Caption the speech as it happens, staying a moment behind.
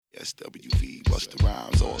SWV, Busta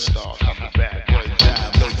Rhymes, All-Star, coming back, one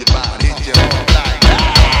time, blow your mind, hit your heart like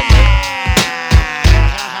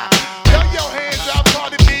throw your hands up,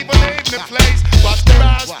 party people in the place. Busta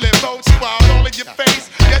Rhymes, flip votes, wild all in your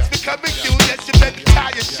face. Yes, we coming through, yes, you better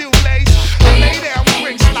tie your shoelace. Lay down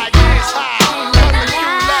bricks like this high, coming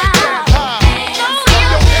through like that high. Throw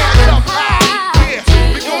your hands up high, yeah,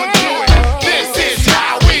 we gonna do it. This is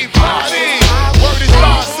how we party. Word is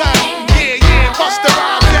law, son, yeah, yeah, Busta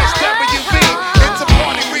Rhymes. SWV, it's a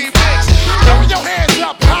party remix. Throw your hands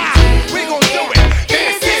up high, we gon' do it.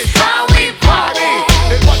 This is how we party.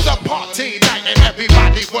 It was a party night and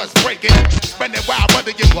everybody was breaking. Spending wild,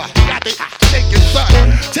 whether you got it shaking, son.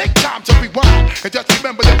 Take time to rewind and just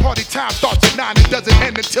remember the party time starts at 9 and doesn't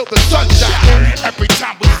end until the sun shines. Every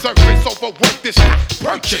time we surface, overwork this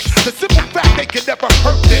purchase. The simple fact they can never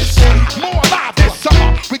hurt this. More alive this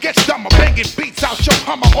summer, we get summer banging beats out your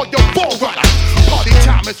Hummer or your Forerunner. Party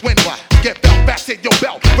time is when what? Get belt fast in your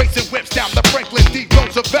belt, racing whips down the Franklin D.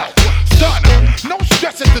 Roosevelt. Son, no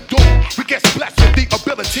stress at the door. We get blessed with the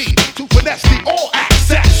ability to finesse the all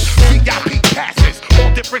access. VIP passes,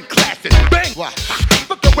 all different classes. Bang!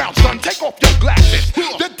 Look around, son, take off your glasses.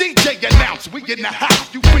 The DJ announced we in the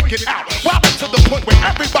house, you freaking out. Wild to the point where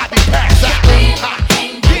everybody pass out. Yeah, we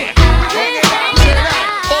hanging out, chill out.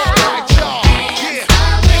 All right, y'all. Yeah,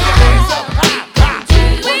 your hands up high, high.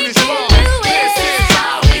 Word is law. This is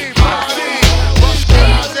how we party. Busta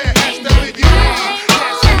Rhymes and SWV.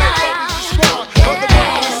 Yes, we make always the squad of the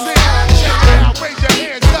ball to sing. Check it out, raise your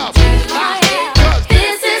hands up high. Cause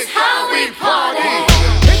this is how we party.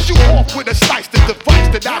 Hit you off with a slice, the device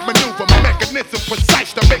that I maneuver. My mechanism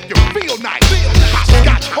precise to make you feel nice.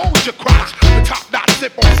 Hopscotch, hold your crotch. The top notch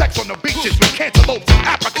sip on sex on the beaches with cantaloupes and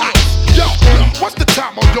apricots. Yo, what's the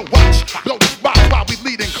time on your watch? Blow the spot while we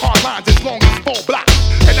leading car lines as long as 4 blocks.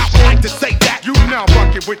 And I would like to say that you now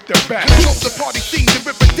rockin' with the best. Control the party scene and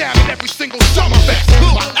rip it down in every single summer fest.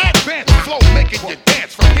 My advanced flow making you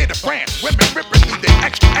dance from here to France. Women ripping through their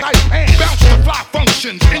extra tight pants. Bounce to fly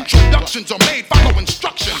functions, introductions are made, follow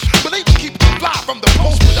instructions. Believe we keep it fly from the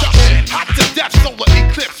post-production. Hot to death, solar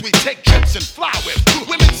eclipse, we take trips and fly with.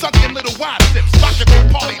 Women sunk in little wine sips, rockin' from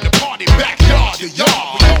party to party, backyard to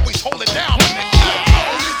yard. We always hold it down in the club.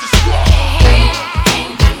 Always the squad.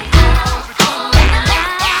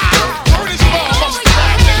 Word is law, Busta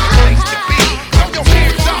Rhymes ain't the place to be. Throw your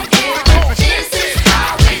hands up, because this is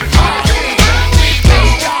how we party. We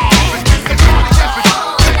y'all, it's the party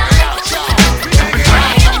episode. Check it out, y'all. We hanging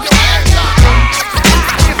out, throw your hands up.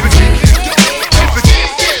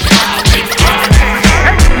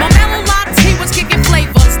 My mellow locks, he was kicking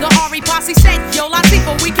flavors. The Ari posse said, yo,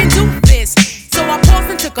 Latifah, we can do this. So I paused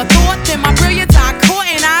and took a thought, then my brilliance I caught,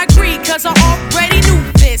 and I agreed, cause I already knew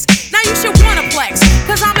this. Now you should wanna flex,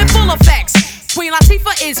 cause I'm in full effects. Queen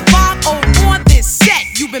Latifah is 5-0 on this set.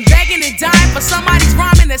 You've been begging and dying for somebody's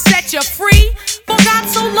rhyming to set you free. For God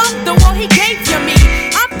so loved the world he gave you me.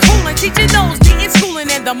 I'm coolin', teaching those needing schooling,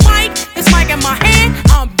 and the mic, this mic in my hand,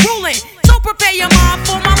 I'm ruling. So prepare your mind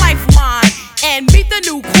for my lifeline, and meet the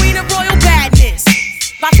new queen of royal badness.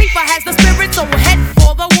 Latifah has the spirit, so head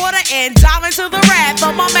for the water and dive into the wrath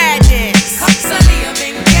of my madness. Constantly I've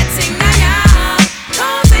been getting higher,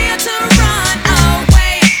 causing to run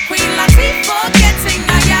away. Queen Latifah getting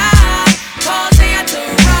higher, causing to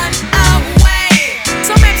run away.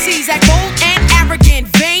 Some MCs act bold and arrogant,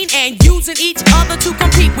 vain, and using each other to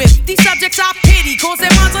compete with. These subjects I pity, cause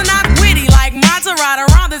their minds are not witty. Like mines are right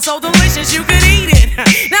around it, so delicious you could eat it.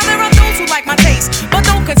 Now there are those who like my taste, but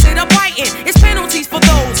don't consider biting. It's penalties for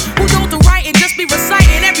those who don't do right and just be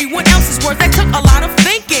reciting everyone else's words. That took a lot of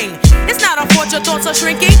thinking. It's not a fault your thoughts are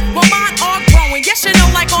shrinking, but mine are growing. Yes, you know,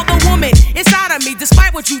 like all the woman inside of me,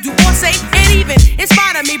 despite what you do or say, and even in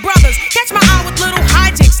spite of me, brothers, catch my eye with little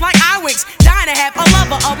hijinks like eye winks, dying to have a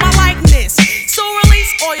lover of my likeness. So release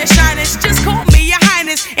all your shyness, just call me your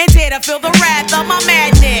highness, and dare to feel the wrath of my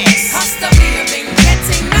madness. Constantly I've been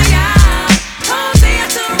getting higher, causing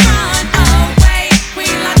to run away.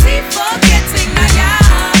 Queen Latifah getting higher,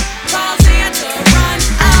 causing to run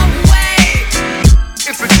away.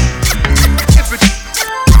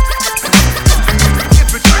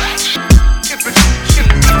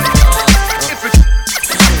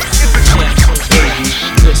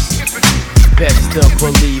 Best to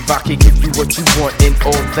believe I can give you what you want and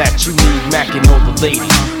all that you need. Mackin' all the ladies,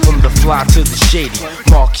 from the fly to the shady.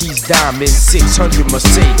 Marquise Diamond, 600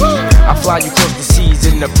 Mercedes. I fly you across the seas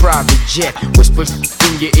in a private jet. Whisper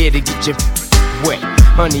in your ear to get your wet.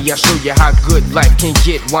 Honey, I'll show you how good life can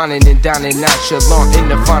get. Whining and dining nonchalant in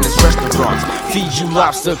the finest restaurants. Feed you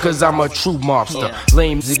lobster, cause I'm a true mobster.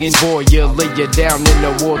 Lame ziggin' boy, you lay you down in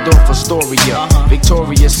the Waldorf Astoria.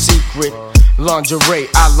 Victoria's Secret lingerie,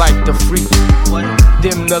 I like the freak.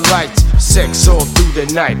 Dim the lights, sex all through the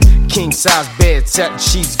night. King size bed, satin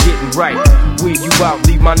sheets getting right. Where you out,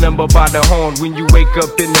 leave my number by the horn. When you wake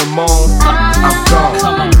up in the morning, I'm gone. I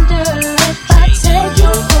wonder if I take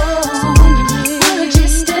you home, would you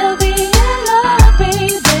still be in love,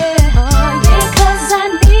 baby? Because I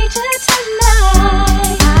need you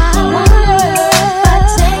tonight. I wonder if I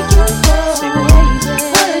take you home,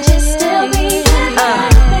 would you still be in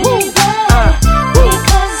love, baby?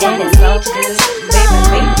 Because I need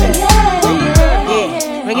you tonight.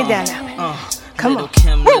 Bring it down now. Come on.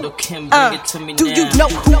 Little Kim, bring it to me do now. you know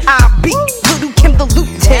who I be? Little Kim the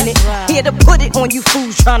lieutenant. Here to put it on you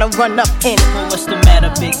fools tryna run up in it. Well, what's the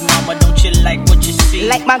matter, big mama? Don't you like what you see?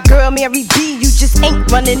 Like my girl Mary B, you just ain't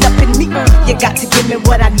running up in me. You got to give me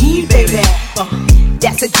what I need, baby.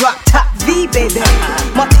 That's a drop top V, baby.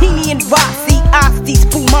 Martini and Rossi, Asti,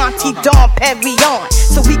 Spumante, Dom Perignon,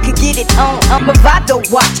 so we could get it on. Movado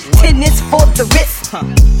watch, tennis for the wrist.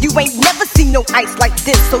 You ain't never seen no ice like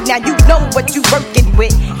this, so now you know what you working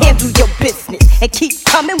with. Handle your business and keep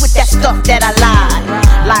coming with that stuff that I lied.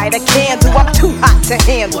 Light a candle, I'm too hot to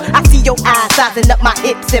handle. I see your eyes sizing up my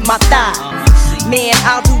hips and my thighs. Man,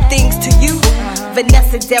 I'll do things to you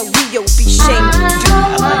Vanessa Del Rio be shamed to do.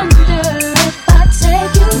 I wonder if I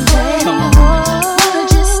take you there, would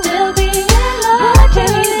you still be in love,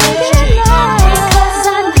 baby? Because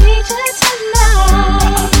I need you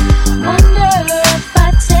tonight. Wonder if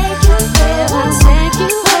I take you there, would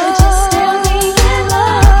you still be in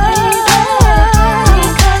love, baby?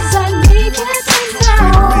 Because I need you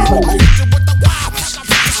tonight.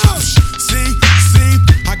 See,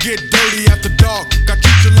 I get dirty after dark. I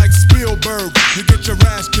treat you like Spielberg. You get your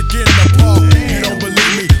ass kicked in the park. You don't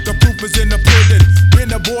believe me? The proof is in the pudding.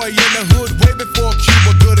 Been a boy in the hood way before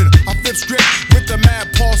Cuba Gooding. I flip script with the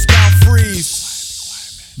mad Paul style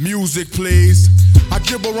freeze. Music, please. I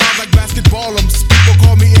dribble around like basketballums. People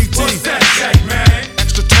call me 18. What's that, Shaq, man?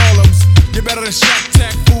 Extra tallums. You're better than Shaq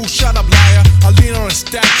Tech, fool. Shut up, liar. I lean on a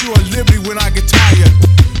statue of liberty when I get tired.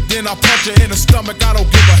 Then I punch her in the stomach, I don't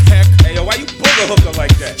give a heck. Hey, yo, why you booger hooker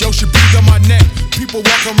like that? Yo, she breathe on my neck. People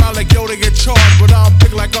walk around like yo, they get charged, but I'm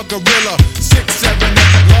big like a gorilla. 6'7" at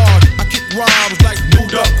the large. I kick rhymes like New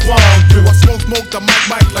Duck Kwong do. I smoke the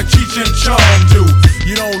mic like Cheech and Chong do.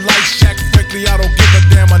 You don't like Shaq frankly, I don't give a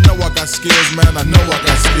damn. I know I got skills, man. I know I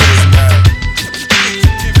got skills, man.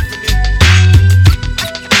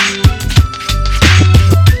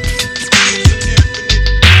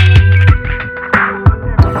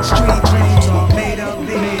 Street dreams are made of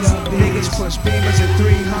these. Niggas push beamers at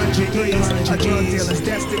 300 E's. A drug dealer's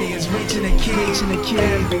destiny is reaching a key.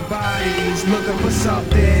 Everybody's looking for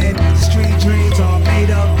something. Street dreams are made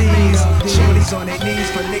of these. Shorties on their knees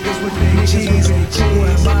for niggas with big G's. Who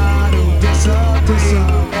am I to disagree?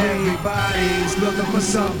 Everybody's looking for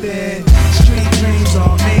something. Street dreams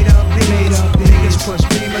are made of these. Niggas push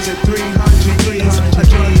beamers at 300 E's. A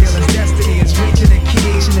drug dealer's destiny is reaching a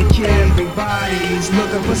key. Everybody's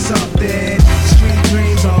looking for something. Street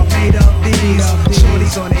dreams are made of these.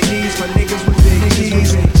 Shorties on their knees for niggas with big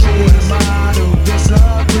G's. Who am I to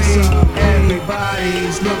disagree?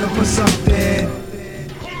 Everybody's looking for something.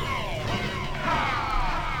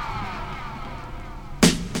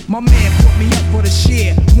 My man put me up for the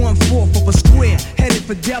share, 1/4 of a square, headed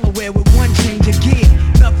for Delaware with one change of gear.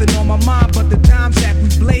 Nothing on my mind but the dime sack we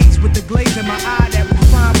blaze, with the glaze in my eye that we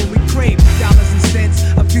find when we crave dollars and cents.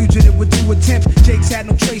 A fugitive with 2 attempts, Jake's had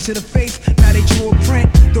no trace of the face, now they drew a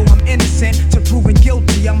print. Though I'm innocent to proving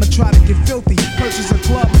guilty, I'ma try to get filthy, purchase a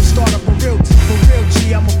club and start up a realty. For real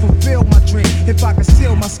G, I'ma fulfill my dream. If I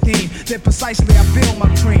conceal my scheme, then precisely I build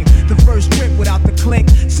my cream. The first trip without the click,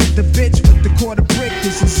 sit the bitch with the quarter brick.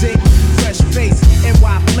 This is it, fresh face,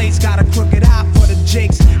 NY place, got a crooked eye for the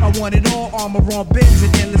jakes. I want it all, armor on bins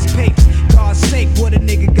and endless papes. God's sake, what a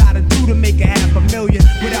nigga gotta do to make a $500,000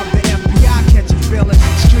 without the FBI catching feelings?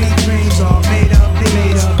 Street dreams are made up,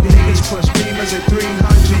 niggas push beamers at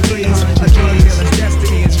 300 E's. A drug dealer's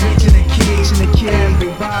destiny is reaching a key.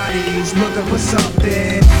 Everybody's looking for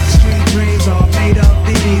something. Street dreams are made up,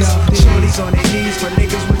 these. Shorties on their knees for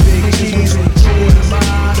niggas with big G's. Who am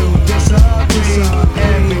I to disagree?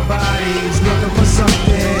 Everybody's looking for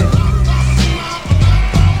something.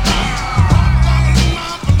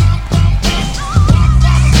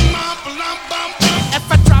 If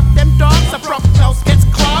I drop them dogs, a broke nose gets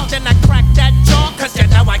clogged, and I crack that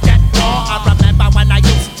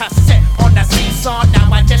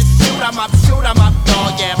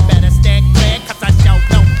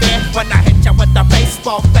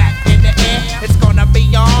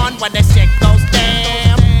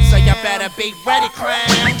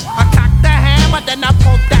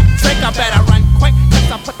Y'all better run quick,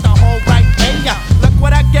 cause I put the hole right in ya. Look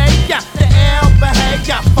what I gave ya, the ill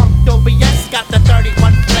behavior. Funk dubious, got the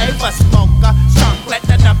 31 flavor. Smoker, chocolate,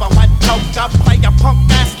 the #1 toker. Play a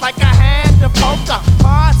punk ass like a hand of poker.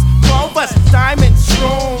 Hearts, clovers, diamonds,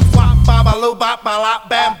 shrooms. Wop, babaloo, bop, bop,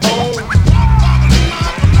 bam, boom.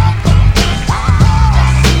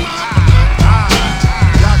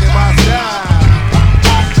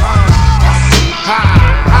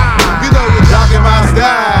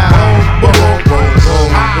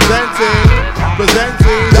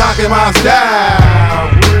 Presenting, rocking my style.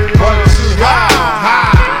 1, 2,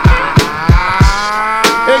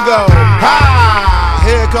 here go, ha!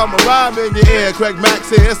 Here come a rhyme in your ear. Craig Max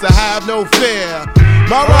here, so have no fear.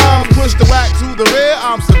 My rhymes push the whack to the rear.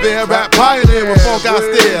 I'm severe, rap pioneer with funk I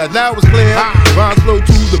steer. Now it's clear. Rhymes flow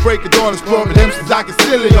to the break of dawn, exploring them since I can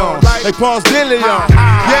still on. Like Paul's Dillion.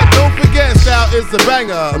 Yet don't forget, style is a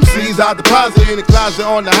banger. MCs I deposit in the closet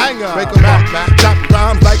on the hanger. Break them up, chop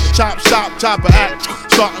rhymes like a chop shop, chopper act.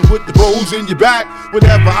 Starting with the bows in your back.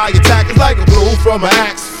 Whenever I attack, it's like a blow from an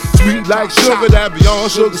axe. Sweet like sugar that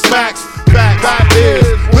beyond sugar smacks. Fact is,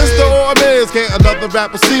 Mr. or Miz, can't another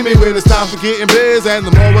rapper see me when it's time for getting biz. And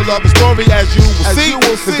the moral of the story, as you will see,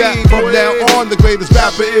 is that from now on, the greatest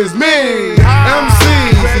rapper is me.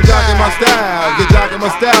 MCs, you're jocking my style. You're jocking my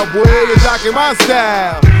style, boy, you're jocking my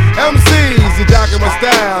style. MCs, you're jocking my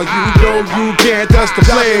style. You know you can't touch the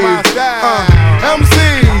blade.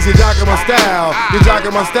 MCs, you're jocking my style. You're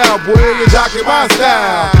jocking my style, boy, you're jocking my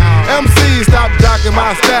style. MCs, stop jocking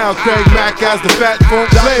my style. Craig Mack as the fat funk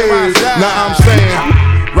blade. Now I'm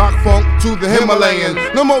saying, rock funk to the Himalayan.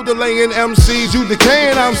 No more delaying MCs, you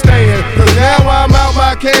decaying, I'm staying. Cause now I'm out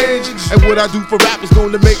my cage. And what I do for rap is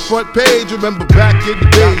gonna make front page. Remember back in the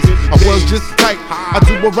days, I was just tight. I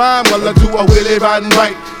do a rhyme while I do a willy riding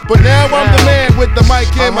right. But now I'm the man with the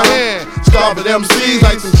mic in my hand. Starving MCs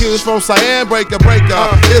like some kids from Cyan. Breaker,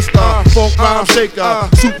 it's the funk rhyme shaker.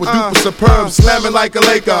 Super duper superb, slamming like a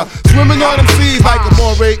Laker. Swimming on MCs like a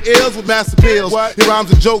moray eels with massive pills. He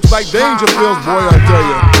rhymes and jokes like danger feels, boy, I tell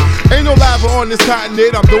ya. Ain't no lava on this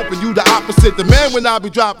continent, I'm doping you the opposite. The man when I be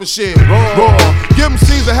dropping shit. Raw. Give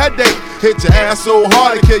MCs a headache. Hit your ass so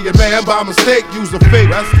hard to kill your man by mistake. Use a fake.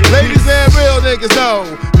 Ladies and real niggas know.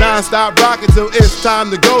 Non-stop rockin' till it's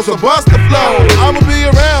time to go. So bust the flow. I'ma be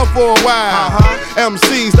around for a while.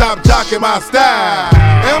 MCs, stop jocking my style.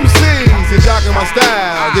 MCs, you're jocking my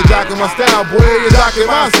style. You're jocking my style, boy, you're jocking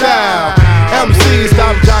my style. MCs,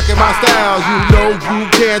 stop jocking my style. You know you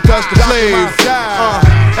can't touch the flames.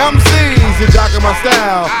 MCs, you're jocking my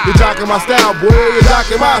style. You're jocking my style, boy, you're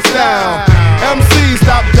jocking my style. MCs,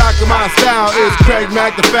 stop jocking my style. It's Craig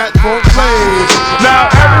Mack, the fat funk flame. Now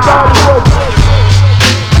everybody go.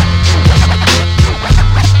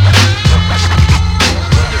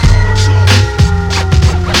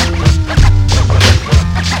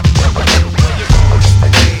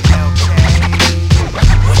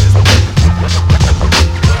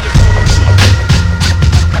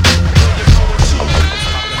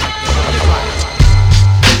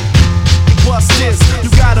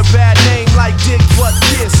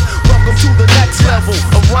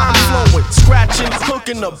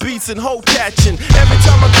 The beats and hoe catching. Every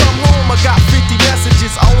time I come home, I got 50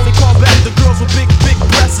 messages. I only call back the girls with big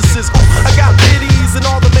breasts. I got biddies in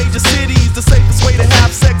all the major cities. The safest way to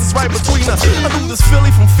have sex is right between us. I knew this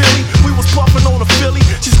Philly from Philly. We was puffing on a Philly.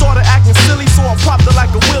 She started acting silly, so I popped her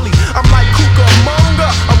like a willy. I'm like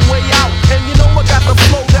Cucamonga, I'm way out. And you know I got the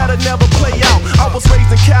flow that'll never play out. I was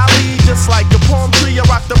raised in Cali, just like a palm tree. I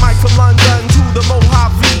rock the mic from London to the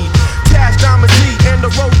Mojave. Cash, Diamond G, and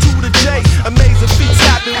the road to the J. Amazing feats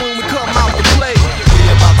happen when we come out to play. We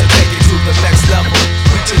about to take it to the next level.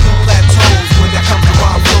 Reaching new plateaus when there comes the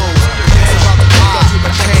raw flows. It's about to take it to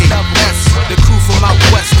the KS. The crew from out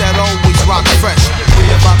west that always rock fresh. We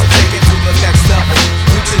about to take it to the next level.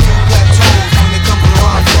 Reaching new plateaus when there comes the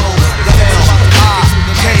raw flows. The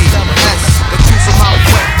KS. The crew from out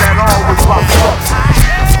west that always rock fresh.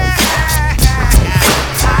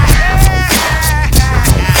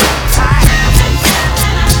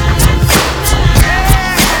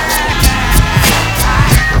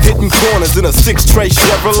 Corners in a 6-tray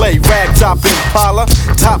Chevrolet, ragtop Impala,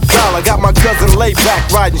 top dollar. Got my cousin laid back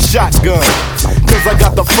riding shotgun. Cause I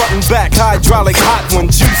got the front and back hydraulic hot one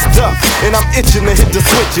juiced up, and I'm itching to hit the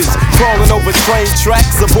switches. Crawling over train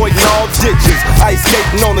tracks, avoiding all ditches. Ice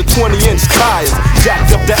skating on the 20-inch tires.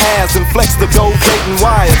 Jacked up the ass and flexed the gold baiting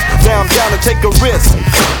wires. Now I'm down to take a risk.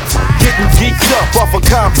 Getting geeked up off a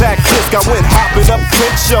compact disc. I went hopping up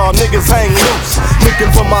Crenshaw, niggas hang loose.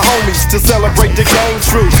 Looking for my homies to celebrate the game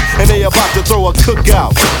truth. And they about to throw a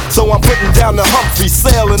cookout. So I'm putting down the Humphrey,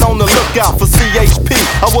 sailing on the lookout for CHP.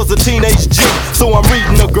 I was a teenage G, so I'm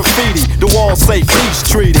reading the graffiti. The walls say peace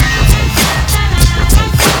treaty.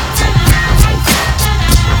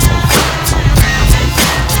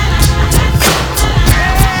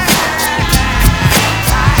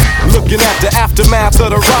 Looking at the aftermath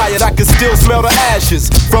of the riot, I could still smell the ashes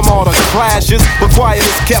from all the clashes. But quiet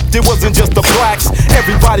is kept, it wasn't just the blacks.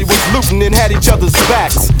 Everybody was looting and had each other's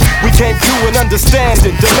backs. We came through an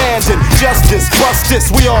understanding, demanding justice,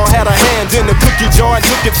 justice. We all had a hand in the cookie jar and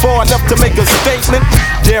took it far enough to make a statement.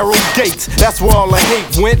 Daryl Gates, that's where all the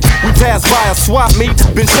hate went. We passed by a swap meet,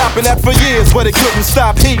 been shopping at for years, but it couldn't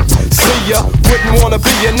stop heat. See ya, wouldn't wanna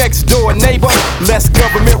be your next door neighbor. Less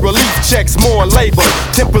government relief checks, more labor.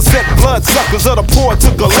 10% blood suckers of the poor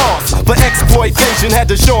took a loss. For exploitation, had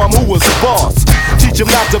to show them who was boss. Teach them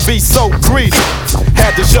not to be so greedy.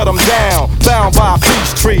 Had to shut them down, bound by a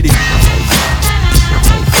peace treaty.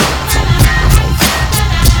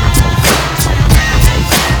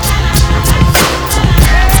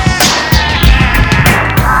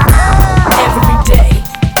 Every day,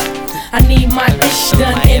 I need my dish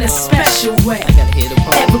done in a special way.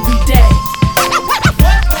 Every day.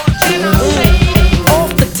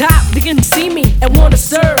 Off the top, they can see me and wanna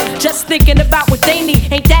serve. Just thinking about what they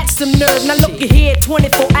need, ain't that some nerve? Now look at here,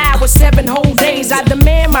 24 hours, 7 whole days. I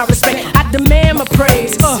demand my respect, I demand my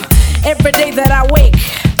praise. Every day that I wake,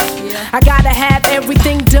 I gotta have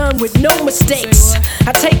everything done with no mistakes.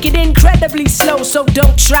 I take it incredibly slow, so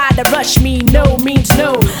don't try to rush me. No means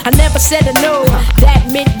no. I never said a no. That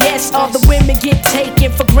meant yes. All the women get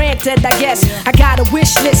taken for granted, I guess. I got a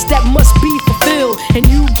wish list that must be fulfilled, and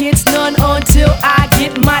you get none until I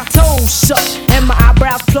get my toes sucked and my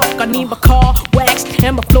eyebrows plucked. I need my car waxed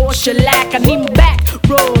and my floor shellac. I need my back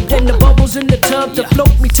rubbed and the bubbles in the tub to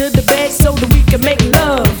float me to the bed so that we can make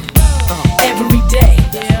love. Every day,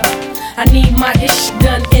 I need my ish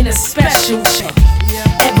done in a special way.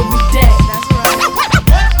 Every day,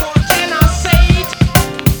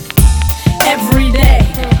 every day,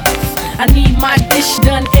 I need my dish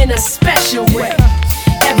done in a special way.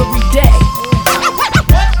 Every day.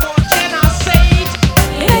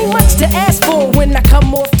 It ain't much to ask for when I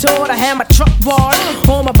come off tour. I have my truck barred,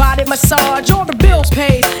 on my body massage, all the bills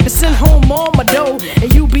paid, and send home all my dough.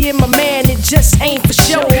 And you being my man, it just ain't for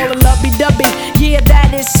show. All the lovey-dovey, yeah,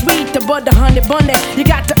 that is sweet. The butter honey bunny, you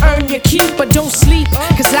got to earn your keep, but don't sleep,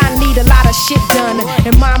 cause I need a lot of shit done.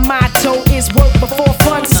 And my motto is work before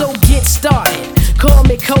fun, so get started. Call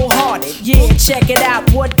me cold-hearted, yeah, check it out,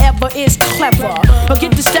 whatever is clever. Or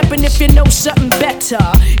get to stepping if you know something better.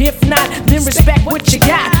 If not, then respect what you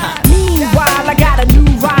got. Meanwhile, I got a new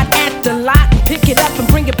ride at the lot, and pick it up and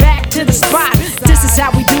bring it back to the spot. This is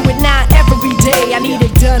how we do it now, every day. I need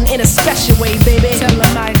it done in a special way, baby. Tell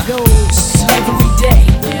them how it goes. Every day,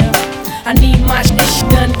 I need my dish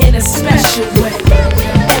done in a special way.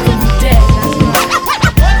 Every day.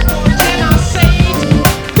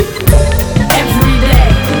 Every day,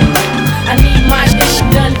 I need my dish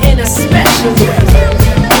done in a special way.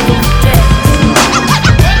 Every day.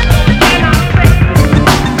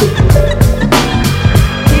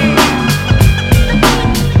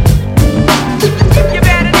 You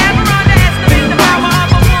better never underestimate the power of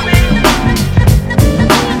a woman.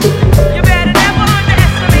 You better never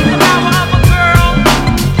underestimate the power of a girl.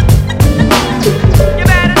 You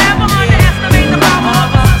better never underestimate the power of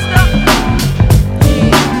a sister.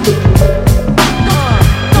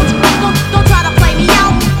 Don't try to play me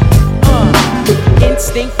out.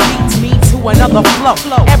 Instinct leads me to another flow.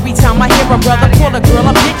 Every time I hear a brother call a girl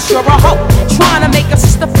a bitch or a hoe, trying to make a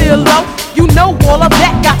sister feel low, you know all of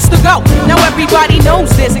that gots to go. Now everybody knows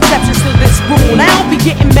there's exceptions to this rule. I don't be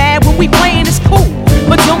getting mad when we playing, it's cool,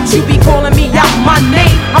 but don't you be calling me out my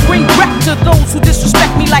name. I bring rap to those who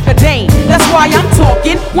disrespect me like a dame. That's why I'm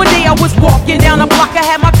talking. One day I was walking down the block, I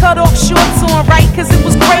had my cut off shorts on, right, cause it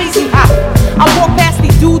was crazy hot. I walked past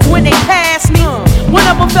these dudes when they passed me. One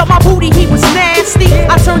of them felt my booty, he was nasty.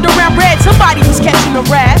 I turned around red, somebody was catching a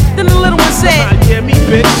rat. Then the little one said, "Yeah, me,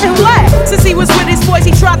 bitch." And laughed. Since he was with his boys,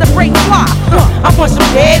 he tried to break fly. I punched him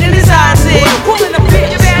dead in his eyes, said, "Pulling a bitch."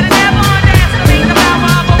 You better never underestimate the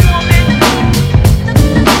power of a woman.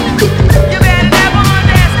 You better never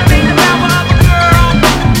underestimate the power of a girl.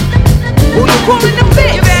 Who you calling a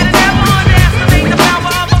bitch? You better never underestimate the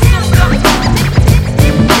power of a sister.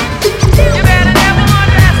 You better never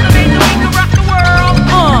underestimate the we can rock the world.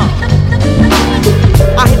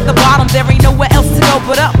 I hit the bottom, there ain't nowhere else to go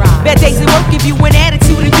but up. Bad days at work give you an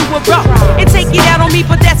attitude and you erupt. And take it out on me,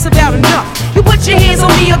 but that's about enough. You put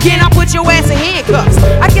handcuffs.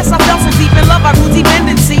 I guess I fell so deep in love, I grew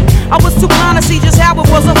dependency. I was too blind to see just how it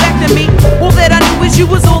was affecting me. All that I knew is you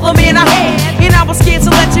was all the man I had, and I was scared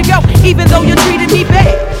to let you go, even though you treated me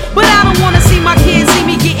bad. But I don't wanna see my kids see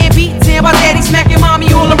me getting beat down by daddy smacking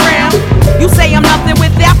mommy all around. You say I'm nothing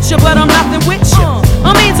without you, but I'm nothing with you.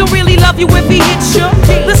 A man don't really love you if he hits you.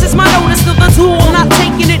 This is my notice to the tool, I'm not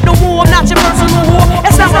taking it no more. I'm not your personal whore,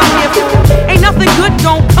 that's not what I'm here for. Ain't nothing good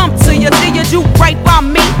gon' come to you till you do right by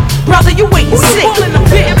me. Brother, you wait and see. You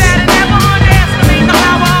better never underestimate the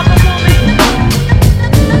power of a woman.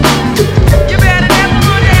 You better never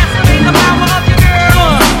underestimate the power of your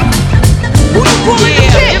girl. Who you calling a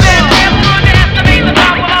bitch? You better never underestimate the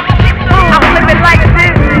power of a sister. I'm living like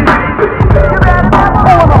this. You better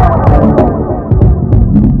never.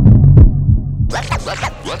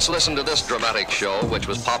 Let's listen to this dramatic show, which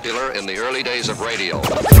was popular in the early days of radio.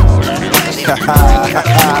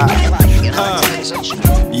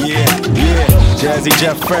 Yeah, Jazzy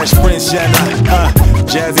Jeff, Fresh Prince,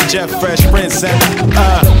 Jazzy Jeff, Fresh Prince,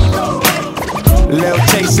 little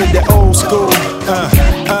taste of the old school,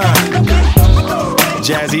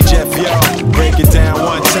 Jazzy Jeff, yo, break it down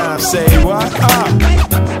one time, say what,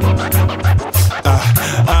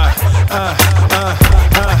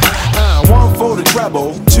 one for the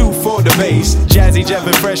treble, two for the bass. Jazzy Jeff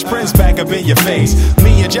and Fresh Prince back up in your face.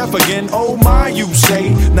 Me and Jeff again, oh my, you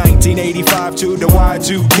say. 1985 to the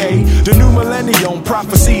Y2K. The new millennium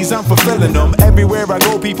prophecies, I'm fulfilling them. Everywhere I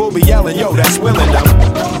go, people be yelling, yo, that's willing them.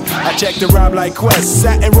 I checked the rhyme like Quest,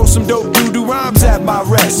 sat and wrote some dope doo-doo rhymes at my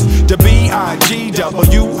rest. The B-I-G-W-I-L-L,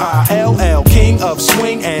 king of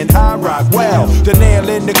swing, and I rock well. The nail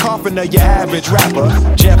in the coffin of your average rapper.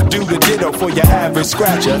 Jeff do the ditto for your average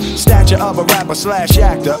scratcher. Stature of a rapper slash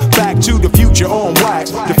actor. Back to the future on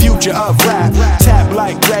wax, the future of rap. Tap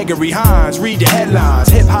like Gregory Hines, read the headlines.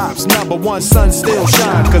 Hip hop's #1, sun still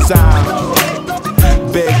shines. Cause I'm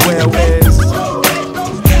Big Will is,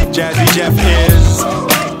 Jazzy Jeff is,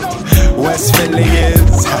 West Philly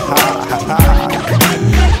is.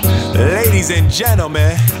 Ladies and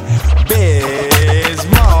gentlemen,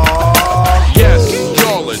 Bismarck. Yes,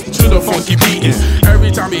 y'allin' to the funky beatin'.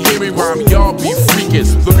 Every time you hear me rhyme, y'all be freakin'.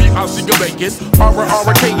 The beat I see you making,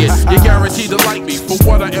 R-R-K-ing. You guaranteed to like me for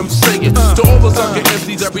what I am saying. To all the sucker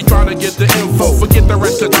MCs that be trying to get the info, forget the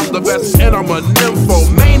rest, cause I'm the best and I'm a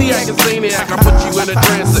nympho. Maniac and Zaniac, I put you in a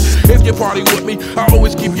trance. If you party with me, I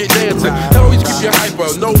always keep you dancing. I always keep you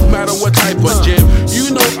hyper, no matter what type of jam.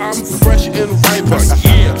 You know I'm fresh and riper.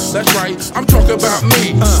 Yeah, that's right, I'm talking about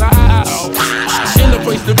me. In the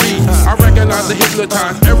place to be, I recognize and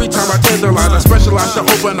hypnotize. Every time I tenderize, I specialize to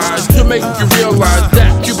open eyes to make you realize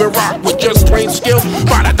that you've been rocked with just plain skill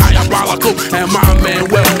by the diabolical and my man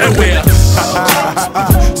Will and Will.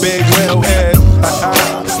 Big Will is,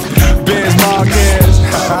 Bismarck is,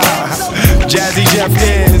 Jazzy Jeff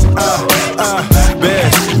is,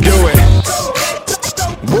 Biz, do it.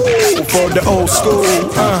 Woo, for the old school,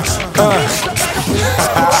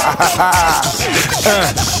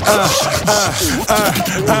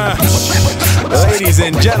 ladies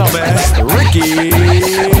and gentlemen, Ricky.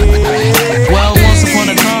 Well, once upon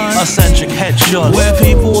a time, eccentric headshot, where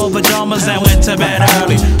people wore pajamas and went to bed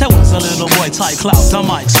early. There was a little boy type clout, the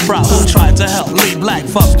Mike Sprout, who tried to help lead black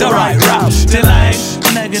folk the right route. Delay,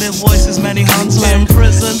 negative voices, many hunts in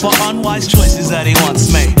prison for unwise choices that he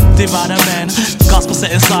once made. Divide a man, gospel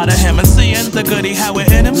set inside of him, and seeing the good he had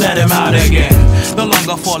within him, let him out again. No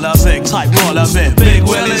longer fall a big type, roll a bit. Big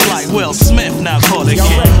Will is like Will Smith, now call it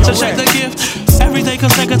kid. So check the gift. Every day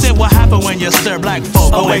consecutive, what happen when you stir black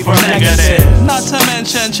folk away from negative? Not to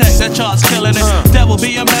mention, check the charts killing it. Devil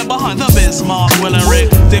be a man behind the Bismarck, Will and Rick.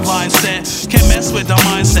 Divine set, can mess with the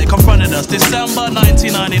mindset. Confronted us December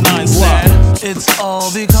 1999 said, it's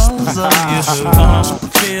all because of you.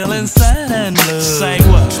 Feeling sad and blue. Say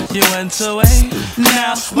what? You went away.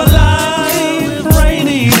 Now my life,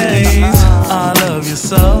 rainy days. I love you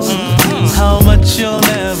so. How much you'll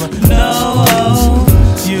never know.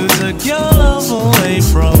 You took your love away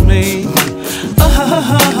from me.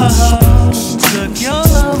 Took your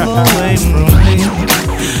love away from me.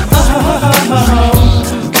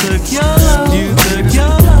 Took your love. You took your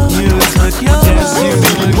love. You took your love. Yes, you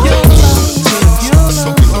took your love. Took your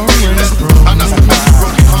love away from me. I'm not so many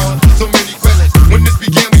broken hearts, so many questions. When this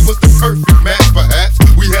began, we was the perfect match. Perhaps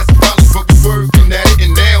we had some problems, but we working at it.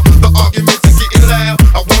 And now the arguments are getting loud.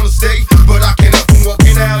 I wanna stay, but I can't help from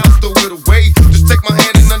walking out. Let's throw it away. Just take my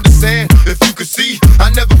hand and understand. If you could see, I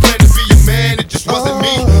never planned to be a man. It just wasn't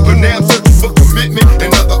me. But now I'm searching for commitment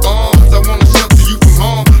and other arms.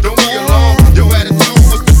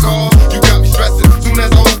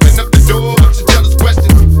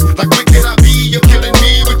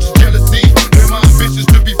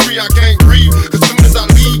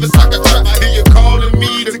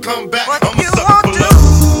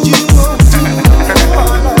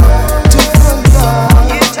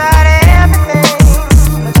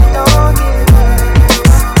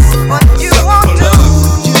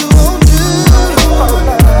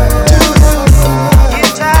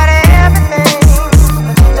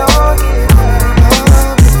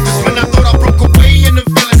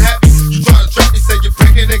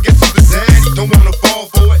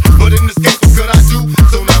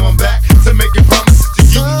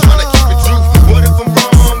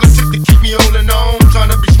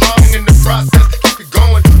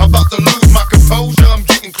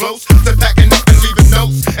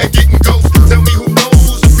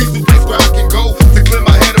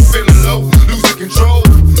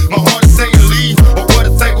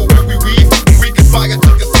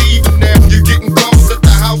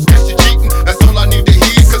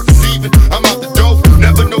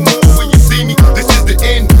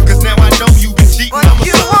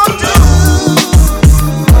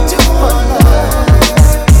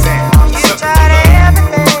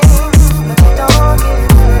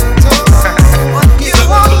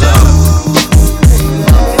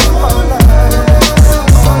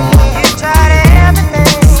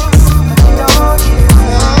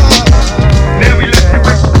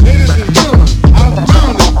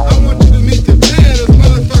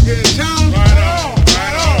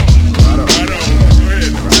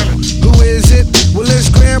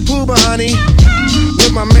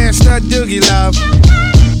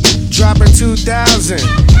 Listen,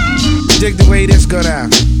 dig the way this go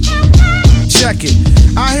down. Check it.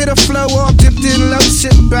 I hit a flow all dipped in low.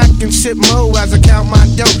 Sit back and sip mo as I count my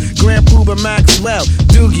dough. Grand Puba Maxwell,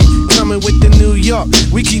 Doogie, coming with the New York.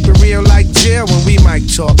 We keep it real like jail when we might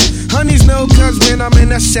talk. Honeys know cause when I'm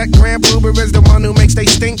in a set, Grand Puba is the one who makes they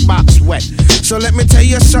stink box wet. So let me tell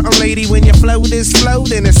you something, lady, when you flow this flow,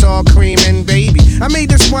 then it's all creamin', baby. I made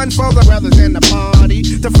this one for the brothers in the party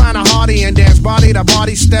to find a hearty and dance body to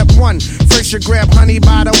body. Step 1, first you grab honey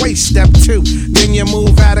by the waist. Step 2, then you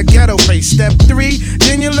move out of ghetto face. Step 3,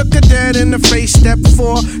 then you look a dead in the face. Step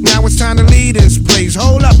 4, now it's time to leave this place.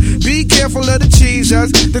 Hold up, be careful of the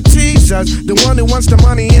cheesers, the teasers, the one who wants the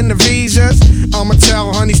money and the visas. I'ma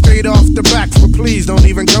tell honey straight off the back, but please don't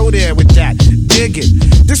even go there with that. Dig it.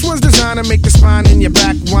 This one's designed to make the spine in your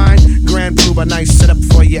back whine. Grand Puba, nice setup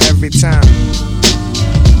for you every time.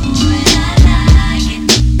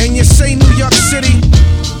 And you say New York City.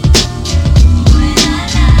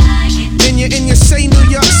 And you say New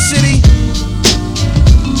York City.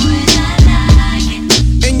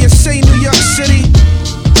 And you say New York City.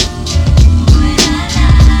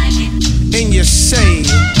 And you say,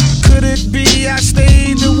 could it be I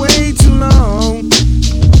stayed away too long?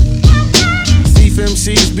 Thief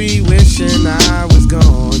MCs be wishing I was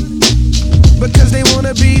gone, because they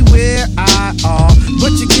wanna be where I are,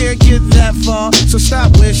 but you can't get that far. So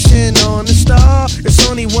stop wishing on the star. It's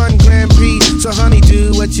only one Grand Prix, so honey,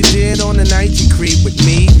 do what you did on the night you creep with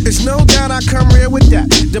me. It's no doubt I come real with that,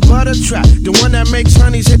 the butter trap, the one that makes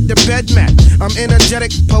honeys hit the bed mat. I'm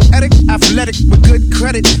energetic, poetic, athletic, with good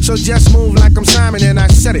credit. So just move like I'm Simon and I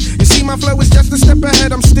said it. You see my flow is just a step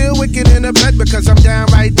ahead. I'm still wicked in the bed because I'm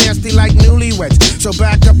downright nasty like newlyweds. So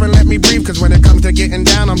back up and let me breathe, cause when it comes to getting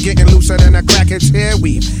down, I'm getting looser than a crackhead's hair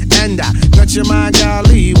weave. And I touch your mind,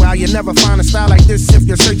 golly, while you never find a style like this if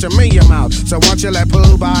you're searching me your mouth. So won't you let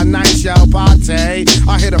Puba nice y'all party?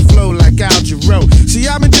 I hit a flow like Al Jarreau. See,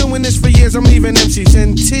 I've been doing this for years. I'm leaving MCs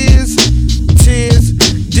in tears, tears.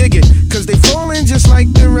 Dig it, cause they falling just like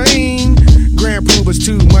the rain. Grand Puba's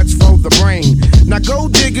too much for the brain. Now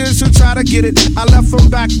gold diggers who try to get it, I left them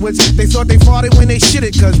backwards. They thought they fought it when they shit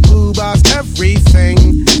it, cause Puba's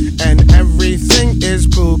everything, and everything is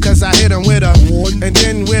Pooh. Cause I hit them with a 1 and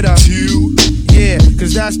then with a 2. Yeah,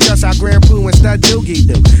 cause that's just how Grand Pooh and Stud Doogie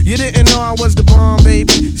do. You didn't know I was the bomb,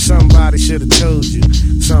 baby? Somebody should've told you.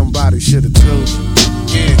 Somebody should've told you.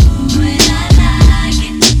 Yeah.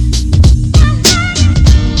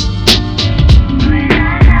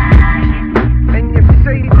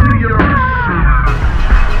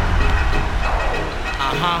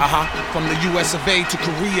 From the US of A to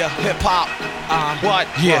Korea, hip hop. What?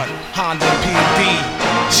 Yeah. Honda and PMD.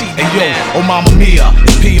 Hey yo, oh mama mia.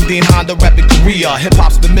 It's PMD and Honda rapping Korea. Hip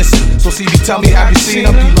hop's been missing. So CB, tell me, have you seen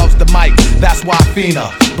him? He loves the mic. That's why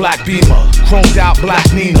Fina. Black Beamer. Chromed out Black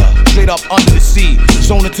Nina. Straight up under the sea.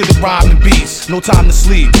 Zone into the rhyme and beats. No time to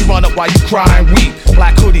sleep. We run up while you cry and weep.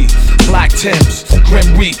 Black hoodie. Black Timbs.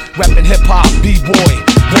 Grim Reap. Rapping hip hop. B-boy.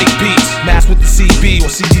 Break beats. Mask with the CB or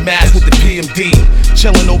CD mask with the PMD.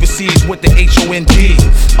 Chillin' overseas with the HOND.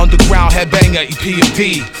 Underground headbanger,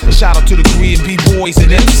 EPMD. Shout out to the Korean B-boys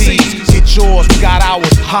and MCs. Get yours, we got ours.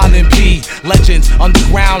 Han and P. Legends,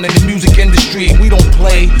 underground in the music industry. We don't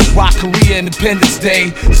play. Rock Korea Independence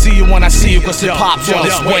Day. See you when I see you, cause hip hop's on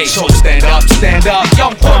its way. So stand up, stand up.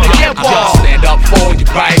 Young stand up for you,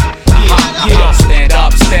 right? Yeah, stand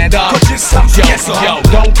up, stand up. Yo,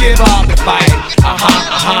 don't give up the fight.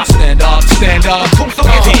 Stand up, stand up.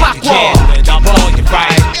 Yeah, I'm on you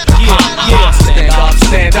right. Yeah, stand up,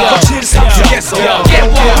 stand up.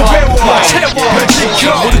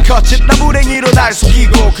 모두 거친 나무랭이로 날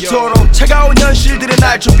속이고 그토록 차가운 현실들은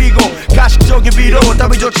날 좁히고 가식적인 비로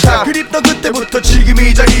땀이조차 그립던 그때부터 지금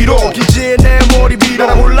이 자리로 기지의 내 머리 위로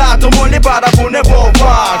날아올라 더 멀리 바라보내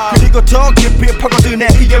보아 그리고 더 깊이 파고드네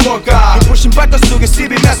이게 뭘까 눈부신 발톱 속에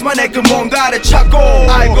CBMS만 내 그 뭔가를 찾고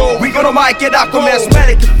알고 We gonna make it up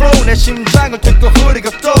Mesmeric flow 내 심장을 듣고 흐리고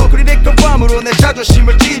또 그리니까 밤으로 내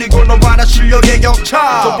자존심을 찌르고 너와 나 실력의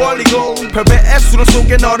격차 더 벌리고 별배 S로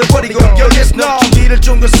속에 너를 버리고 Yo yes no 주기를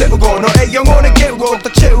쫑긋 세우고 너의 영혼을 깨우고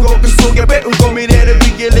또 채우고 그 속에 배우고 미래를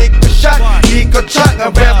위해 리크샷 이거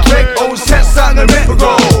창한 랩 트랙 온 세상을 메우고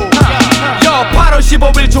Yo 8월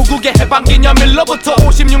 15일 조국의 해방기념일로부터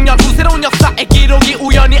 56년 후 새로운 역사의 기록이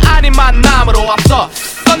우연이 아닌 만남으로 앞서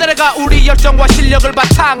떠내려가 우리 열정과 실력을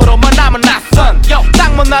바탕으로 만남은 낯선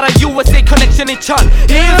땅먼 나라 USA 커넥션이 천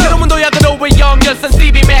새로운 도약으로의 영열선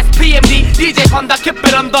CBMS PMD DJ 헌다 keep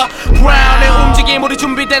it on the ground 내 움직임으로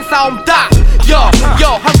준비된 싸움 딱 Yo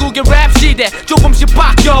한국의 랩 시대 조금씩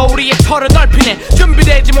바뀌어 우리의 털을 넓히네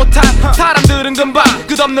준비되지 못한 사람들은 금방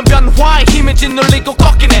끝없는 변화에 힘을 짓눌리고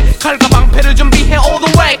꺾이네 칼과 방패를 준비해 all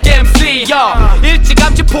the way MC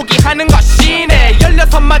일찌감치 포기하는 것이네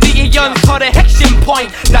 16마디의 연설의 핵심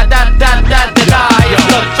포인트 다다다다다다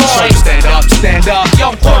So stand up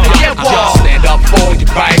영혼의 예워 stand up for your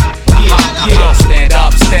right stand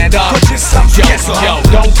up yo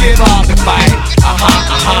don't give up the fight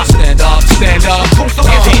stand up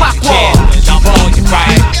공속에서 바꿔 keep on your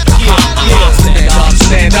right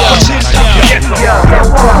stand up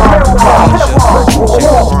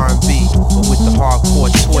R&B, but with the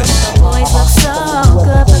hardcore twist. Boys look so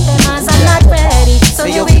good, but their minds are not ready. So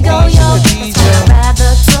here we go, yo. That's why I'd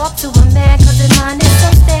rather talk to a man, cause his mind is so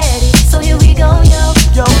steady. So here we go, yo.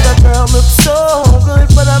 Yo, that girl looks so good,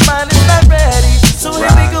 but her mind is not ready. So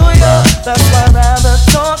here we go, yo. That's why I'd rather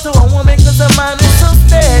talk to a woman, cause her mind is so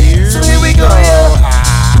steady. So here we go, yo.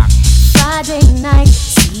 Friday night,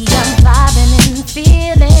 see I'm vibing and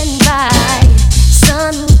feeling right.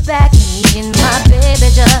 Sun moved back, me and my baby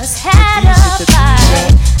just had a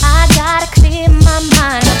fight. I gotta clear my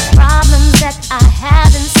mind of problems that I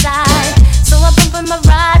have inside. So I bump in my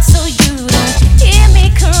ride so you don't hear me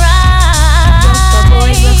cry. The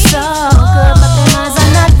boys look so good, but their minds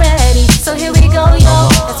are not ready. So here we go, yo.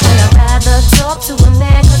 That's why I'd rather talk to a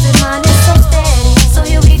man, cause his mind is so steady. So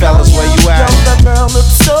here we go, Fellas, yo. where you at? Yo, that girl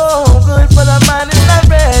looks so good, but her mind is not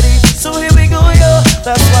ready. So here we go, yo.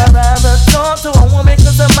 That's why I'd rather talk to a woman,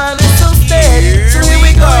 cause her mind is so steady. So here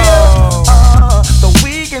we go, yo. The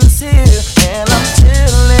weekend's here, and I'm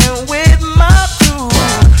chilling with my crew.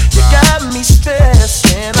 You got me stressed,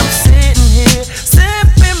 and I'm sitting here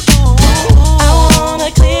sipping booze. I wanna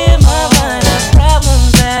clear my mind of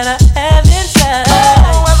problems that I have inside.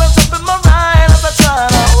 Oh, as I jump in my ride, as I try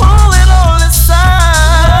to hold it all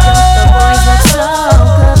inside. The boys look so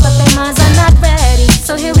good, but their minds are not ready.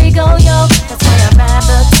 So here we go, yo. That's why I'd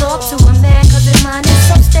rather talk to a man, cause his mind is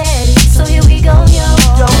so steady. So here we go, yo.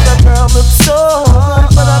 Yo, that girl looks so good,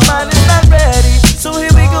 but her mind is not ready. So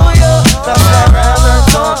here we go, yo. That's why I'd rather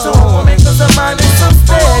talk to a woman, cause her mind is so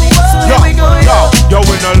steady. So here we go, yo. Yo,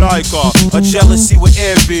 when I like a jealousy with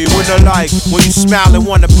envy, when I like when you smile and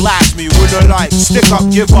wanna blast me, when I like stick up,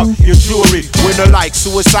 give up your jewelry, when I like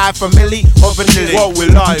suicide from Millie or Vanilli. What we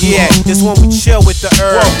like? Yeah, it's when we chill with the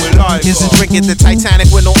herb. What we like? Is it drinking the Titanic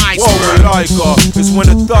with no ice? What we like? It's when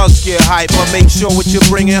the thugs get hype, but make sure what you're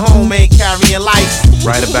bringing home ain't carrying lights.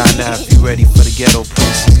 Right about now, if you ready for the ghetto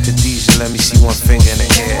princess, Khadijah, let me see one finger in the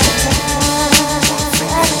air.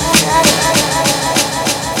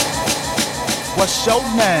 What's your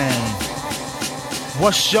name?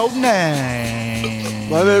 What's your name?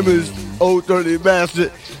 My name is Old Dirty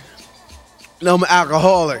Bastard. And I'm an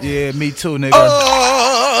alcoholic. Yeah, me too, nigga.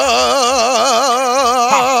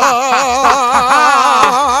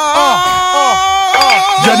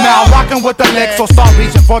 You're now rocking with the licks, so start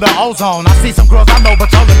reaching for the ozone. I see some girls I know,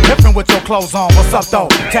 but y'all look different with your clothes on. What's up, though?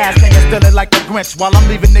 Taz niggas stealing like the Grinch, while I'm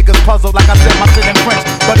leaving niggas puzzled like I said my shit in French.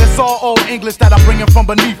 But it's all old English that I'm bringing from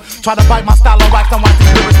beneath. Try to bite my style on wax and watch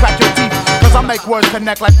these lyrics crack your teeth. Cause I make words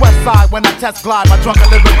connect like West Side when I test glide. My drunken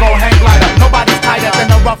lyrical hang glider. Nobody's tighter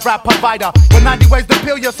than a rough rap provider. With 90 ways to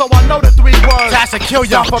peel you, so I know the 3 words. Cash and kill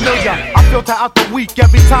ya. Sound familiar. I filter out the weak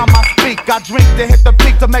every time I speak. I drink to hit the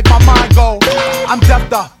peak to make my mind go. I'm deaf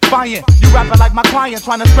to defiant. You rapping like my client,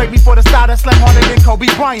 trying to scrape me for the style that slam harder than Kobe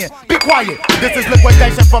Bryant. Be quiet. This is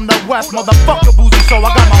liquidation from the West, motherfucker boozy. So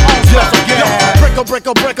I got my own special Breaker,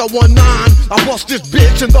 breaker, breaker, 1-9. I bust this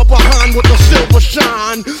bitch in the behind with a silver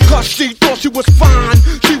shine. Cause she thought she was fine.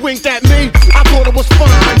 She winked at me, I thought it was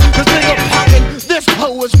fine. This nigga poppin', this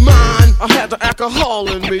hoe is mine. I had the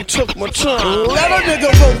alcohol in me, took my time. Let a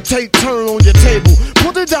nigga rotate, turn on your table.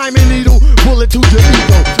 Put the diamond needle, bullet to your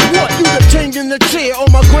ego. What, you the king in the chair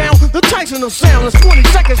on my ground? The Tyson of sound is 20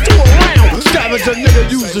 seconds to a round. Savage a nigga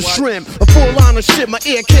use a shrimp. A full line of shit, my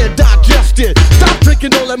ear can't digest it. Stop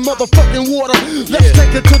drinking all that motherfucking water. Let's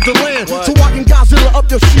take it to the land, so I can Godzilla up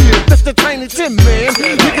your shit. That's the Tiny Tim, man.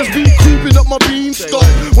 Niggas be creeping up my beanstalk.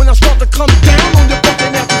 When I start to come down on your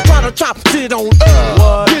fucking ass, try to chop shit on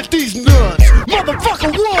up. Get these nuts,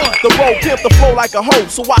 motherfucker, what? The roll, pimp the flow like a hoe,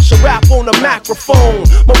 so I should rap on the microphone.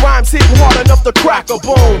 My rhymes hitting hard enough to crack a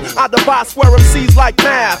bone. I divide square MCs like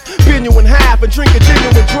math, bend you in half and drink a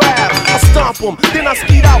genuine draft. I stomp him, then I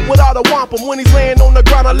skeet out without a wampum. When he's laying on the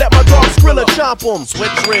ground, I let my dog Skrilla chomp him.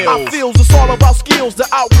 Switch reels. I feels it's all about skills, the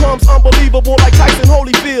outcome's unbelievable like Tyson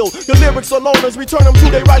Holyfield. Your lyrics are loners, return them to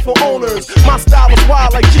their rightful owners. My style is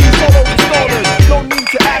wild like G's all over stoners. No need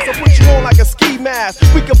to ask, I'll put you on like a ski mask.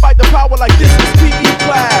 We can fight the power like this is PE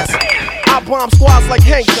class. I bomb squads like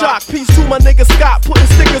Hank Shock. Peace to my nigga Scott, putting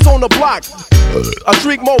stickers on the block. I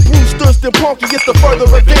drink more boosters than Punky. It's the further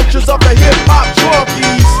adventures of the hip-hop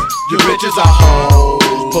junkies. You bitches are hoes.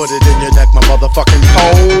 Put it in your neck, my motherfucking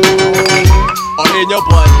cold. Or in your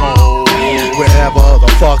butthole. Wherever the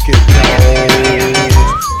fuck it goes.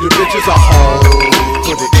 You bitches are hoes.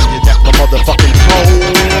 Put it in your neck, my motherfucking cold.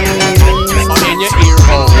 Or in your ear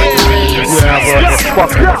hole. Wherever the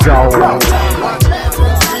fuck it goes.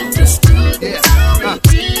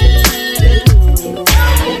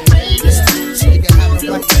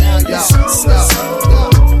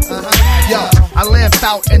 I lamp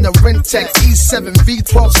out in the Rentec E7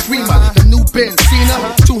 V12 Screamer, the new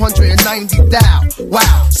Benzina, 290 dial.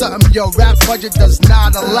 Wow, something your rap budget does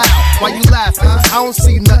not allow. Why you laughing? I don't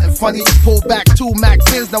see nothing funny. Pull back 2 Mac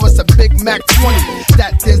 10s, now it's a Big Mac 20.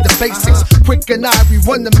 That is the basics. Quick and I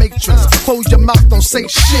rerun the matrix. Close your mouth, don't say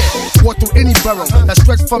shit. Walk through any borough that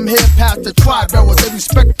stretch from here past the tri-barrel. They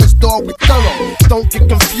respect this dog, we thorough. Don't get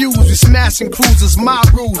confused, we smashing cruisers, my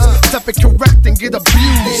rules. Step it correct and get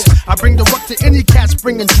abused. I bring the ruck to any cats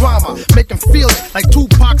bringing drama. Make them feel it like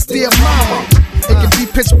Tupac's dear mama. It can be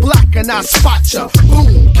pitch black and I spot ya.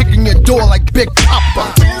 Boom, kicking your door like Big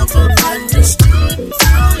Papa. Never understood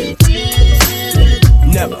how he did it.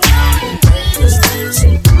 Never.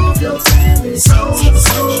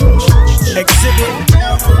 Exhibit.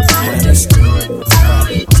 Never understood how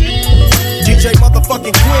he did it. DJ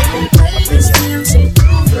motherfucking Quick.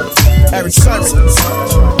 Eric Sunson.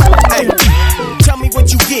 Hey, tell me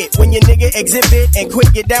what you get when your nigga exhibit and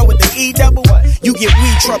Quick get down with the E double. You get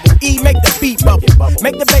weed trouble. E make the beat bubble.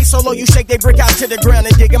 Make the bass solo, you shake they brick out to the ground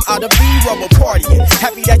and dig them out of B-rubble partying.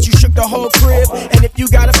 Happy that you shook the whole crib. And if you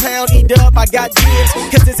got a pound, E-dub, I got dibs.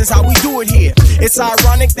 Cause this is how we do it here. It's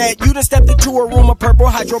ironic that you done stepped into a room of purple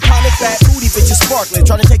hydroponic. That booty bitches sparkling,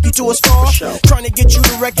 trying to take you to a star. Trying to get you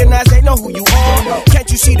to recognize they know who you are. Can't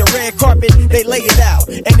you see the red carpet? They lay it out.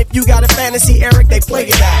 And if you got a fantasy, Eric, they play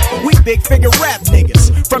it out. We big figure rap niggas.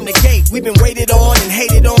 From the gate, we've been waited on and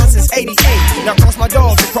hated on since 88. Now cross my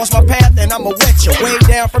dogs and cross my path and I'ma wet you. Way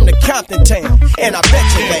down from the Compton town. And I bet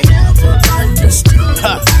you they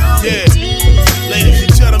yeah. Ladies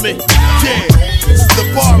and gentlemen, yeah. The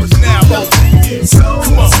bar is now open.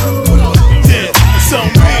 Come on. Yeah, it's on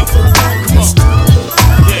me. Come on.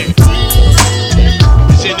 Yeah.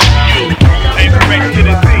 It's in you. Ain't correct to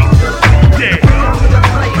the thing. Yeah.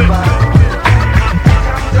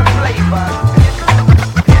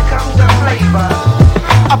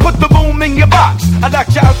 I put the boom in your box, I knock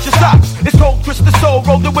you out your socks. It's cold, twist the soul,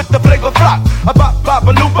 rolled it with the flavor flock. A bop, bop,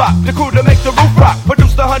 a loop bop, the crew to make the roof rock.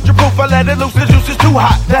 Produce the 100 proof, I let it loose, the juice is too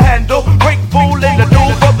hot to handle. Break fool in the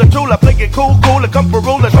duel for the tool, I play it cool, and come for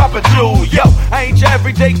rule and drop a jewel. Yo, I ain't your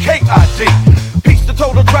everyday K.I.D. Peace the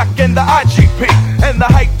total track and the IGP. And the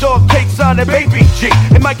hype dog, K-Son and Baby G.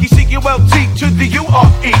 And Mikey C-U-L-T to the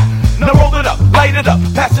U-R-E. Now roll it up, light it up,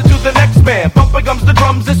 pass it to the next man. Bumper gums the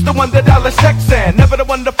drums, it's the one that Dallas Texan. Never the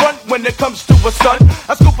one to front when it comes to a stunt.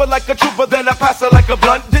 I scoop her like a trooper, then I pass her like a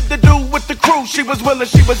blunt. Did the do with the crew, she was willing,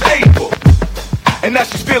 she was able. And now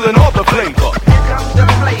she's feeling all the flavor. Here comes the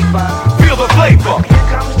flavor. Feel the flavor. Here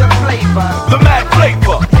comes the flavor. The mad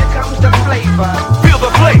flavor. Here comes the flavor. Feel the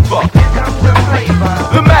flavor. Here comes the flavor.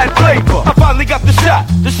 The mad flavor. I finally got the shot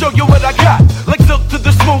to show you what I got. Like silk to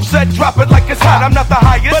the smooth set, drop it like it's hot. I'm not the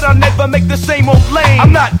highest, but I'll never make the same old lane.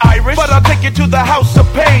 I'm not Irish, but I'll take you to the house of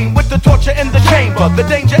pain. With the torture in the chamber, the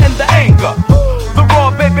danger and the anger. The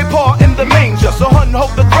raw baby paw in the manger. So hun,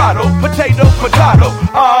 hold the throttle. Potato, potato.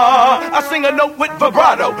 I sing a note with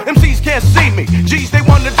vibrato. MCs can't see me. G's, they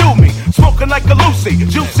wanna do me. Smoking like a Lucy,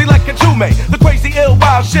 juicy like a Jume. The crazy ill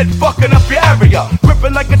wild shit fucking up your area.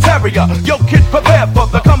 Gripping like a terrier. Yo kid, prepare for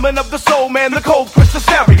the coming of the soul man. The cold Chris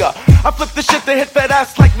hysteria. I flip the shit to hit that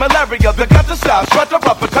ass like malaria. The gutter style, shred the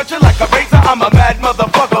rubber, cut you like a razor. I'm a mad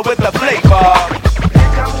motherfucker with the flavor.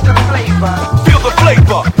 Here comes the flavor. Feel the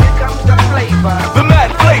flavor. Here comes the flavor. The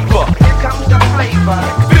mad flavor. Here comes the flavor.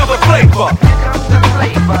 Feel the flavor. Here comes the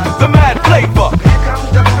flavor. The mad flavor. Here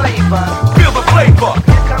comes the flavor. Feel the flavor.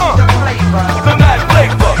 The flavor. The mad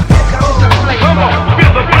flavor. Come on,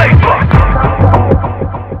 feel the flavor.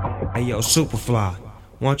 Hey yo, Superfly,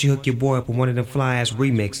 why don't you hook your boy up with one of them fly ass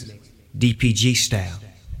remixes? DPG style.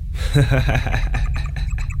 Who's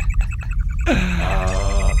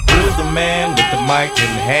the man with the mic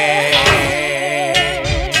in hand?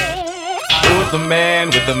 Who's the man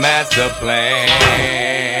with the master plan?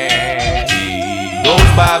 He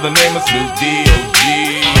goes by the name of Snoop D.O.G.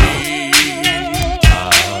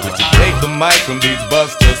 Would you take the mic from these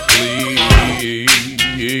busters, please?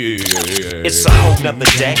 It's a whole nother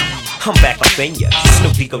day. I'm back up in ya,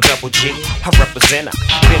 Snoopy go double G. I represent her,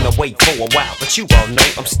 been away for a while, but you all know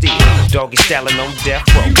I'm still doggy styling on death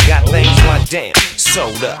row. Got things like damn,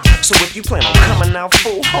 sold up. So if you plan on coming out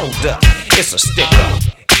full, hold up. It's a stick up,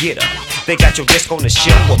 get up. They got your disc on the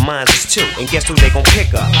shelf, well mine is too. And guess who they gon'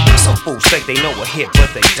 pick up? Some fools think they know a hit,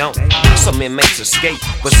 but they don't. Some inmates escape,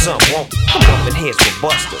 but some won't. I'm bumping heads with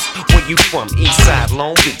busters. Where you from? Eastside,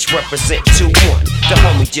 Long Beach, represent 2-1. The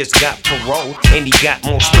homie just got parole, and he got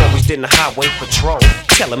more stories than the highway patrol.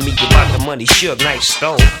 Telling me about the money Suge Knight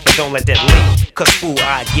stole. But don't let that leak, cause fool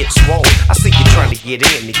I get swole. I see you trying to get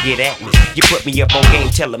in to get at me. You put me up on game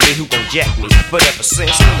telling me who gon' jack me. But ever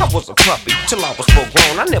since I was a puppy, till I was full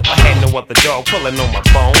grown, I never had no other dog pulling on my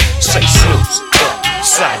bone. Say Snoops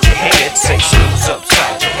upside your head. Say Snoops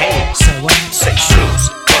upside your head. Say what? Say Snoops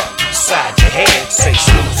upside your head. Say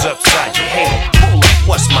Snoops upside your head. Hold up,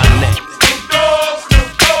 what's my name?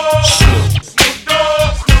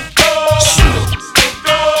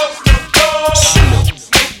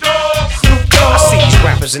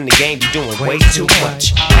 In the game, be doing way too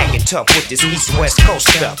much. Acting tough with this East-West Coast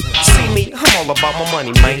stuff. See me, I'm all about my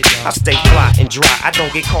money, man. I stay fly and dry, I don't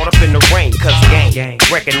get caught up in the rain. Cause gang,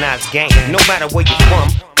 recognize gang. No matter where you're from,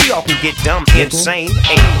 we all can get dumb, insane,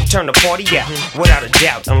 and turn the party out without a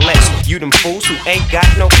doubt. Unless you them fools who ain't got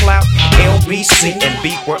no clout. LBC and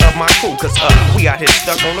B were of my crew. Cause we out here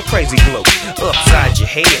stuck on the crazy glue. Upside your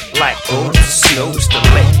head like oops, snooze to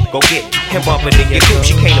let. Go get it, him bumping in your coupe,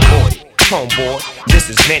 you can't avoid it. Homeboy, this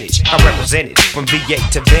is vintage. I represent it from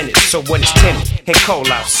V8 to Venice. So when it's timid and cold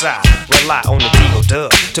outside, rely on the D.O.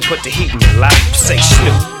 Dub to put the heat in your life. Say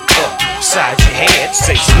Snoop upside your head.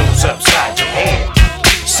 Say Snoop's upside your head.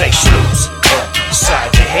 Say Snoop's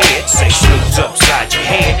upside your head. Say Snoop's upside your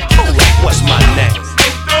head. Hold up, what's my name?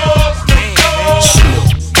 Snoop.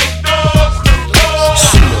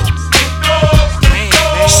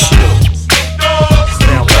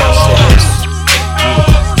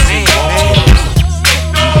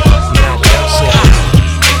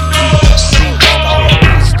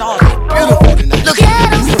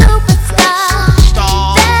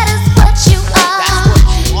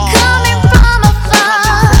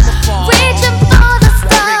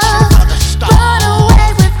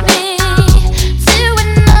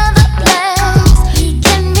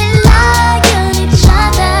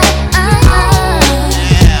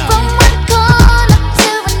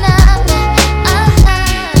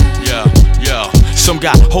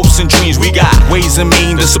 Got hopes and dreams, we got ways and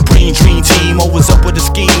mean. The supreme dream team always up with a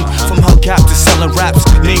scheme. From hubcap to selling raps,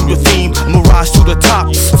 name your theme. I'ma rise to the top,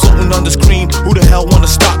 floating on the screen. Who the hell wanna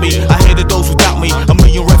stop me? I hated those who doubt me. A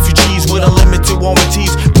million refugees with unlimited warranties.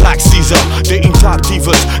 Black Caesar, dating top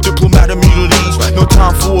divas, diplomat immunities. No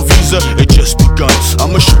time for a visa, it just begun.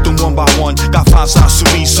 I'ma shoot them one by one. Got 5 sides to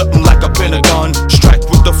me, something like a pentagon. Strike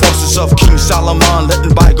with the forces of King Solomon,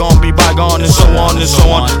 letting bygone be bygone, and so on and so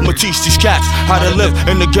on. I'ma teach these cats how to live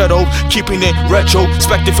in the ghetto, keeping it retro,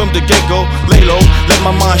 expected from the get-go. Lay low, let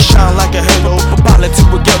my mind shine like a halo. A politics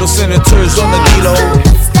with ghetto senators on the D-Lo.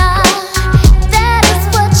 That is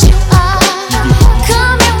what you are.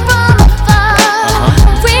 Coming from afar,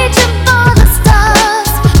 reaching for the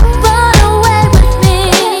stars. Run away with me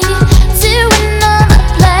to another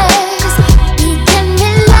place. We can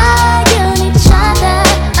rely on each other.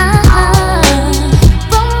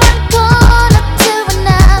 From one corner to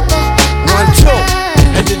another. 1, 2,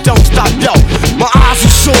 and you don't stop, yo. My eyes are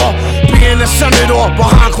sore, being a senator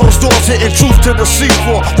behind closed doors, hitting truth to the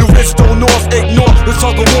C4. The rich don't north ignore the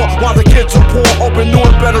tug of war while the kids are poor, open new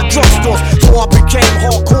and better drugstores. So I became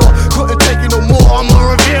hardcore, couldn't take it no more.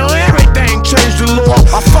 I'ma reveal everything, change the law.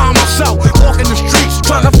 I find myself walking the streets,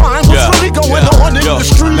 trying to find what's really going on in the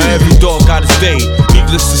streets. Now every dog got his day,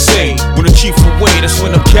 needless to say. When the chief away, that's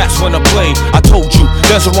when them cats wanna play. I told you,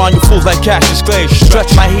 dance around you fools like Cassius Clay. Stretch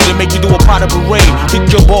my heat and make you do a pot of parade. Kick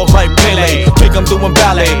your balls like Pele, think I'm doing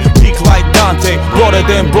ballet. Peak like Dante, broader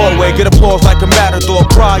than Broadway. Get applause like a matador,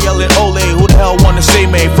 cry yelling ole. Who the hell wanna say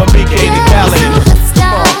me from BK to Cali?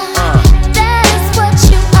 Come on. That is what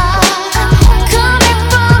you are. Coming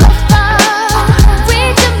from afar,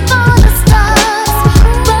 reaching for the stars.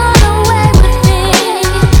 Run away with me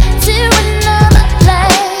to another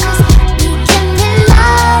place. We can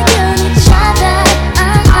rely on each other.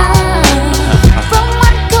 From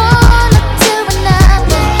one corner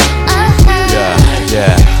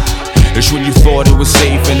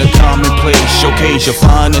cage. Your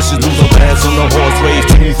finances lose a pass on the horse race.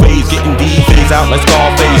 Two-phase, getting D-phase out like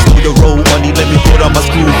Scarface. Through the road money, let me put on my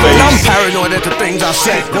screw face. I'm paranoid at the things I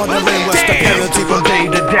say. Wondering what's the penalty from day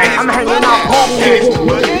to day. I'm hanging out home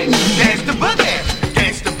with Gangsta boogie,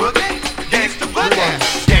 gangsta boogie, gangsta boogie,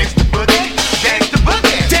 gangsta boogie, gangsta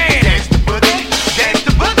boogie, gangsta boogie,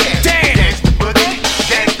 gangsta boogie, gangsta boogie,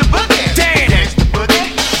 gangsta boogie, gangsta boogie.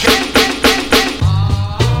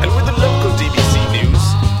 And with the local DBC news,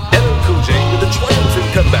 LL Cool J with a triumphant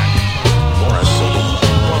comeback. More a solo.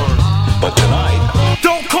 But tonight,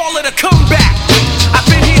 don't call it a comeback. I've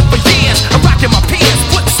been here for years. I'm rocking my peers,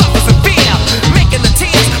 put suckers in fear, making the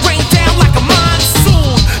tears rain down like a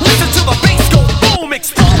monsoon. Listen to the bass go boom,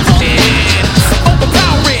 exploding,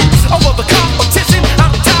 overpowering over the competition.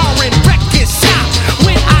 I'm towering, wrecking shop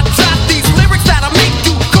when I drop these lyrics that'll make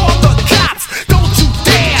you call the cops. Don't you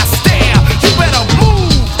dare stare, you better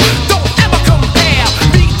move. Don't ever compare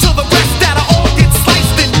me to the rest that'll all get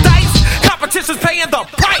sliced and diced. Competition's paying the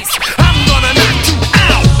price. I'm gonna knock you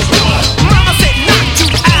out. Mama said knock you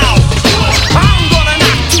out. I'm gonna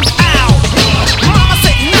knock you out. Mama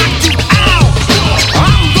said knock you out.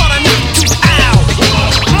 I'm gonna knock you out.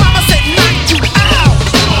 Mama said knock you out.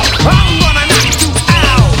 I'm gonna knock you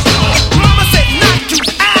out. Mama said knock you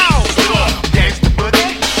out. Gangsta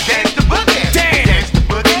boogie, gangsta boogie, gangsta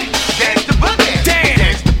boogie, gangsta boogie,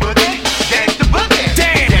 gangsta boogie, gangsta boogie,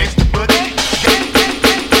 gangsta boogie.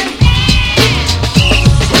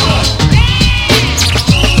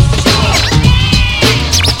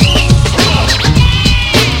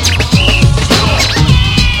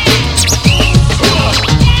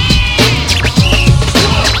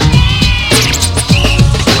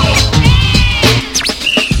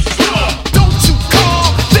 Don't you call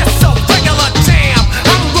this a regular jam.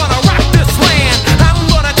 I'm gonna rock this land. I'm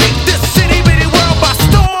gonna take this city bitty world by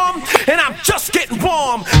storm. And I'm just getting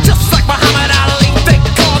warm. Just like Muhammad Ali, they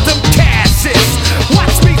called him Cassius.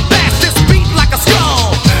 Watch me bash this beat like a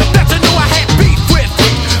skull that you knew I had beef with.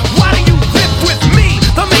 Why do you live with me,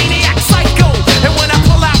 the maniac psycho? And when I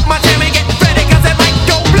pull out my jam and get ready, cause it might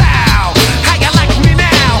go blow. How you like me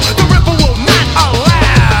now? The river will not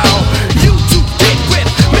allow you to get with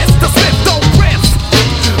Mr. Smith, don't riff.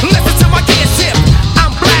 Listen to my gear shift.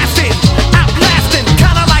 I'm blasting, outlasting,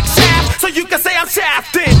 kinda like Shaft, so you can say I'm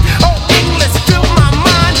shafting. Oh, English fill my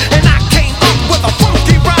mind, and I came up with a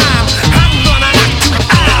funky rhyme. I'm gonna knock you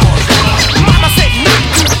out. Mama said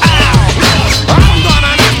knock you out. I'm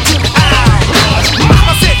gonna knock you out.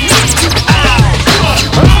 Mama said knock you out.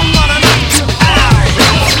 I'm gonna knock you out.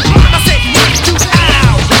 Mama said knock you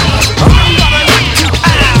out. I'm gonna knock you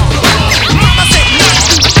out. Mama said knock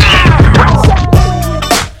you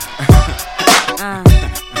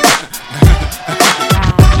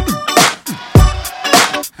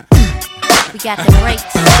We got the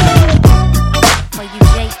brakes for you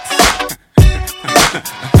jakes.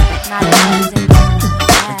 Not enough in the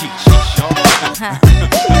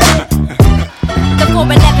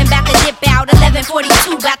 411 bout to dip out,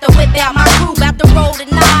 1142 bout to whip out. My crew bout to roll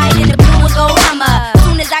tonight in the blue and gold Hummer.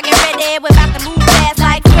 Soon as I get ready, we're about to move fast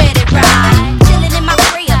like credit ride. Chilling in my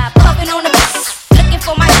crib, puffing on the looking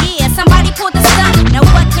for my gear. Somebody pulled the stunt. Now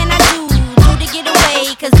what can I do to get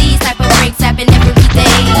away? Cause these type of breaks happen every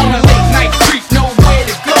day. On a late night creep, nowhere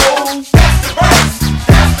to go. That's the price,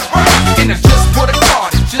 that's the price. And I just bought a car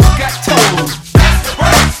that just got towed. That's the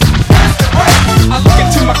price, that's the price. I look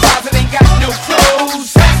into my closet, ain't got no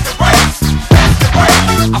clothes. That's the price, that's the price.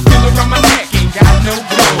 I feel around my neck, ain't got no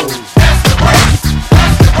clothes. That's the price,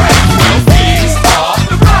 that's the price. Well, these are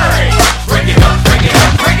the breaks. Break it up, break it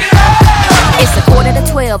up, break it up. It's a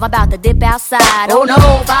 11:45, I'm about to dip outside. Oh no,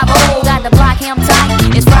 5-0, got to block him tight.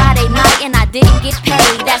 It's Friday night and I didn't get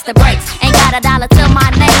paid. That's the breaks, ain't got $1 to my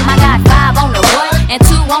name. I got 5 on the what and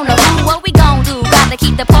 2 on the who. What we gon' do? Got to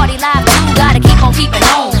keep the party live too. Gotta keep on keeping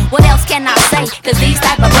on. What else can I say? Cause these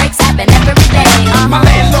type of breaks happen every day. My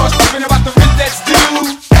landlord's tripping about the rent that's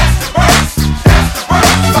due. That's the price, that's the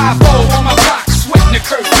price. 5-0 on my block, sweating the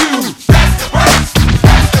curfew. That's the price,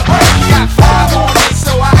 that's the price. Got 5 on it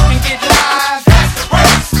so I can get live. That's the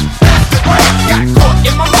price, that's the price. Got caught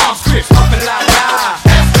in my mom's crib, pumping la la.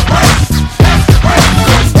 That's the price, that's the price.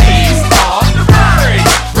 Cause these are the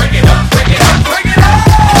breaks. Break it up, break it up, break it up.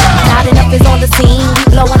 Not enough is on the scene, we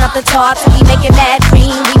blowing up the charts and we making mad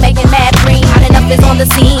cream, we making mad cream. Not enough is on the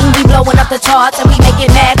scene, we blowing up the charts and we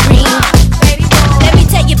making mad cream. Let me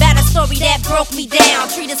tell you about a story that broke me down.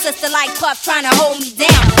 Treat a sister like Puff trying to hold me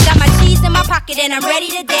down. Got my cheese in my pocket and I'm ready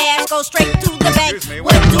to dash. Go straight to the bank.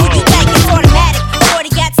 What do you think? It's automatic. 40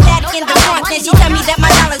 got static in the front. Then she tell me that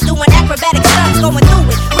my dollar's doing acrobatic stunts. Going through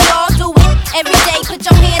it, we all do it every day. Put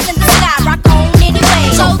your hands in the sky, rock on anyway.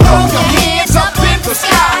 So throw your hands up.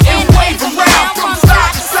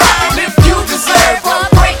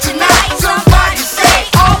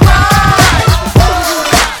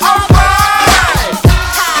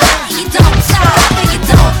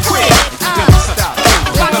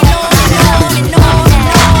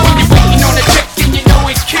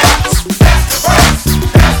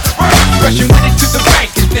 rushing with it to the bank,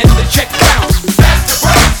 and then the check bounce. That's the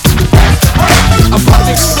price. That's the price. About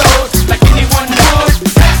to explode like anyone would.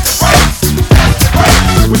 That's the price. That's the price.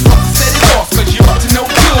 We're supposed to set it off, cause you're up to no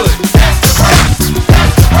good. That's the price.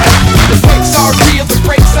 That's the price. The brakes are real, the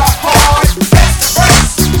brakes are hard. That's the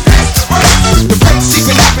price. That's the price. The brakes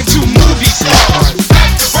even happen to movie stars.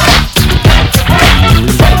 That's the price. That's the price.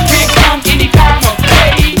 The break can't come any time of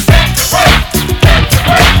day. That's the price. That's the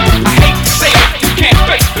price. I hate to say it, you can't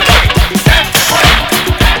fake the break. That's the price.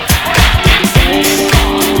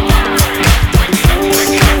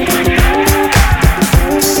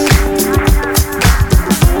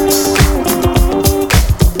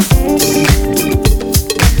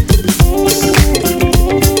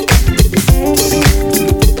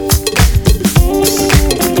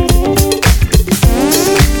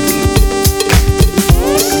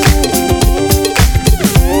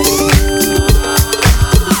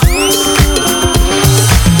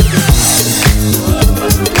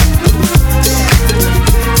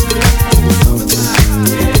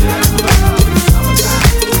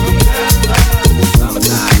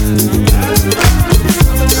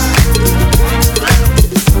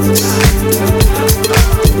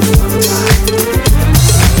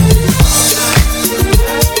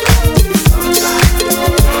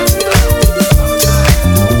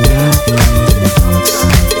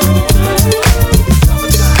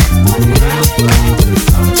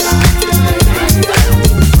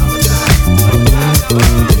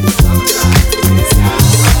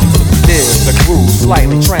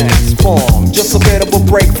 Slightly transformed, just a bit of a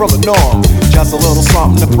break from the norm. Just a little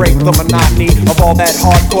something to break the monotony of all that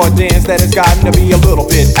hardcore dance that has gotten to be a little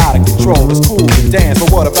bit out of control. It's cool to dance,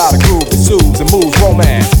 but what about a groove that soothes and moves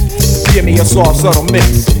romance? Give me a soft, subtle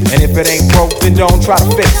mix, and if it ain't broke, then don't try to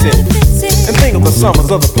fix it. And think of the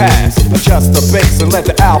summers of the past. Adjust the bass and let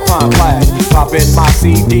the Alpine blast. Pop in my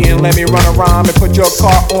CD and let me run a rhyme and put your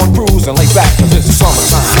car on cruise and lay back, cause it's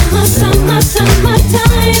summertime. Summertime.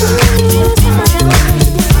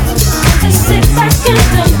 Just sit back and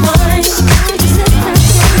unwind. Summertime.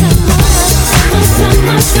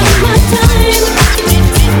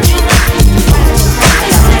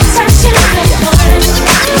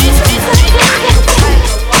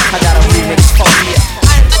 I got a remix for you.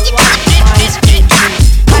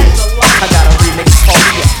 I got a remix for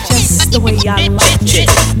you. Just the way I like it.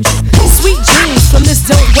 Sweet dreams from this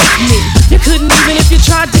don't wake me. You couldn't even if you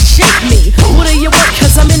tried to shake me. What are you want?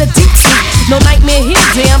 Cause I'm in a deep sleep. No nightmare here,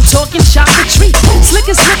 damn, talking shot the treat. Slick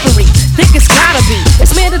and slippery, think it's gotta be.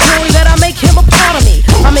 It's mandatory that I make him a part of me.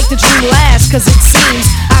 I make the dream last, cause it seems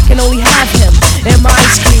I can only have him in my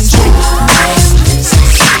ice cream dream.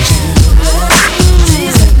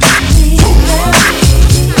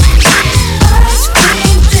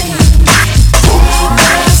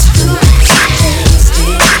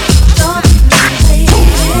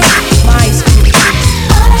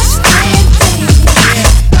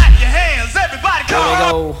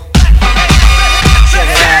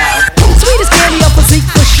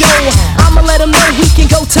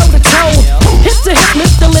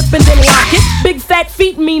 And then lock it. Big fat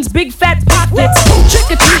feet means big fat pockets.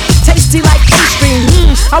 Trick or treat, tasty like pastry.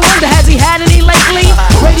 I wonder, has he had any lately?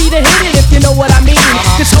 Ready to hit it if you know what I mean.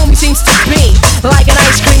 This homie seems to be like an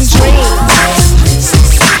ice cream dream.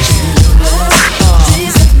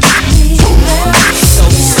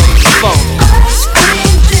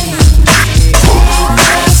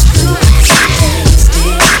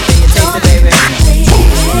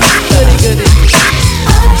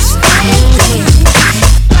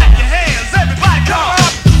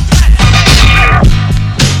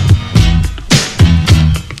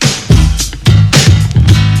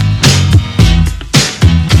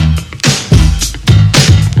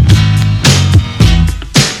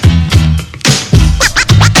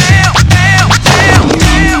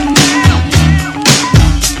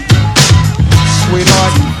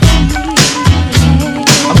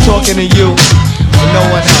 To you and no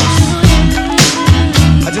one else.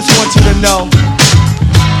 I just want you to know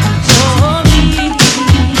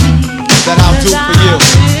that I'll do for you.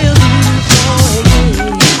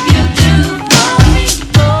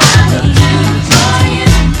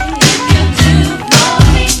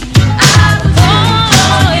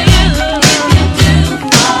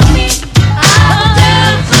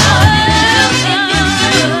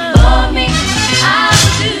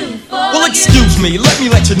 Let me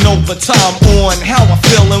let you know the time on how I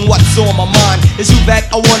feel and what's on my mind. Is you that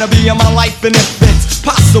I wanna be in my life, and if it's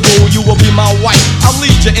possible, you will be my wife. I'll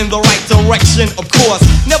lead you in the right direction, of course.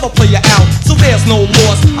 Never play you out, so there's no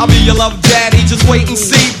loss. I'll be your love daddy, just wait and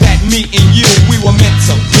see that me and you, we were meant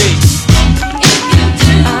to be.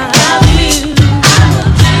 I will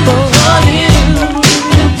do for you.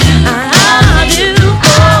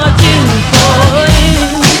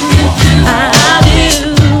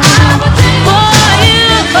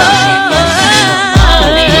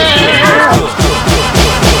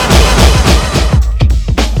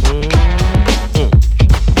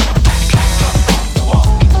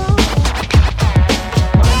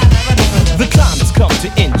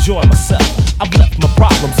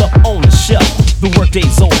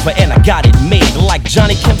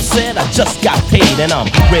 Johnny Kemp said I just got paid and I'm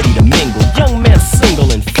ready to mingle. Young man, single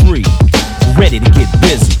and free, ready to get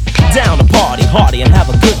busy. Down to party, hardy, and have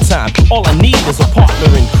a good time. All I need is a partner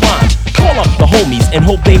in crime. Call up the homies and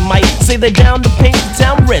hope they might say they're down to paint the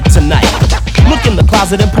town red tonight. Look in the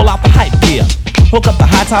closet and pull out the hype gear. Hook up the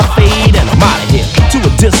high top fade and I'm out of here. To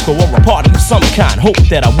a disco or a party of some kind. Hope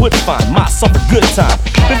that I would find myself a good time.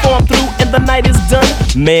 Before I'm through and the night is done,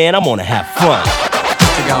 man, I'm gonna have fun.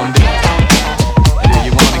 What you gonna do? Do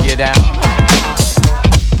you wanna get out?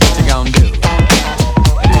 What you gonna do?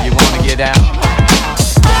 Do you wanna get out?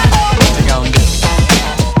 What you gonna do?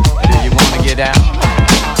 Do you wanna get out?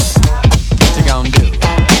 What you gonna do?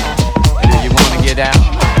 Do you wanna get out?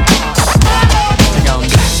 What you gonna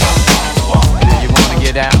do? Do you wanna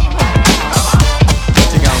get out? What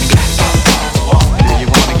you gonna do? Do you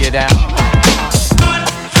wanna get out?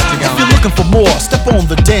 If you're looking for more, step on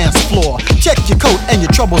the dance floor. Check your coat and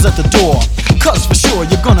your troubles at the door. Cause for sure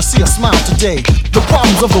you're gonna see a smile today. The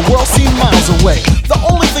problems of the world seem miles away. The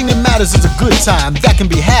only thing that matters is a good time that can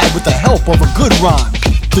be had with the help of a good rhyme.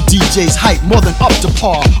 The DJ's hype more than up to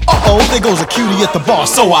par. Uh-oh, there goes a cutie at the bar.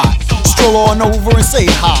 So I stroll on over and say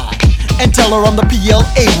hi and tell her I'm the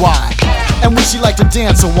PLAY. And would she like to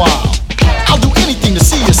dance a while? I'll do anything to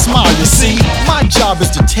see you smile. You see, my job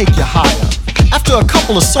is to take you higher. After a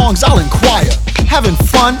couple of songs, I'll inquire. Having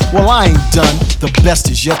fun? Well, I ain't done. The best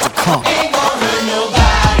is yet to come.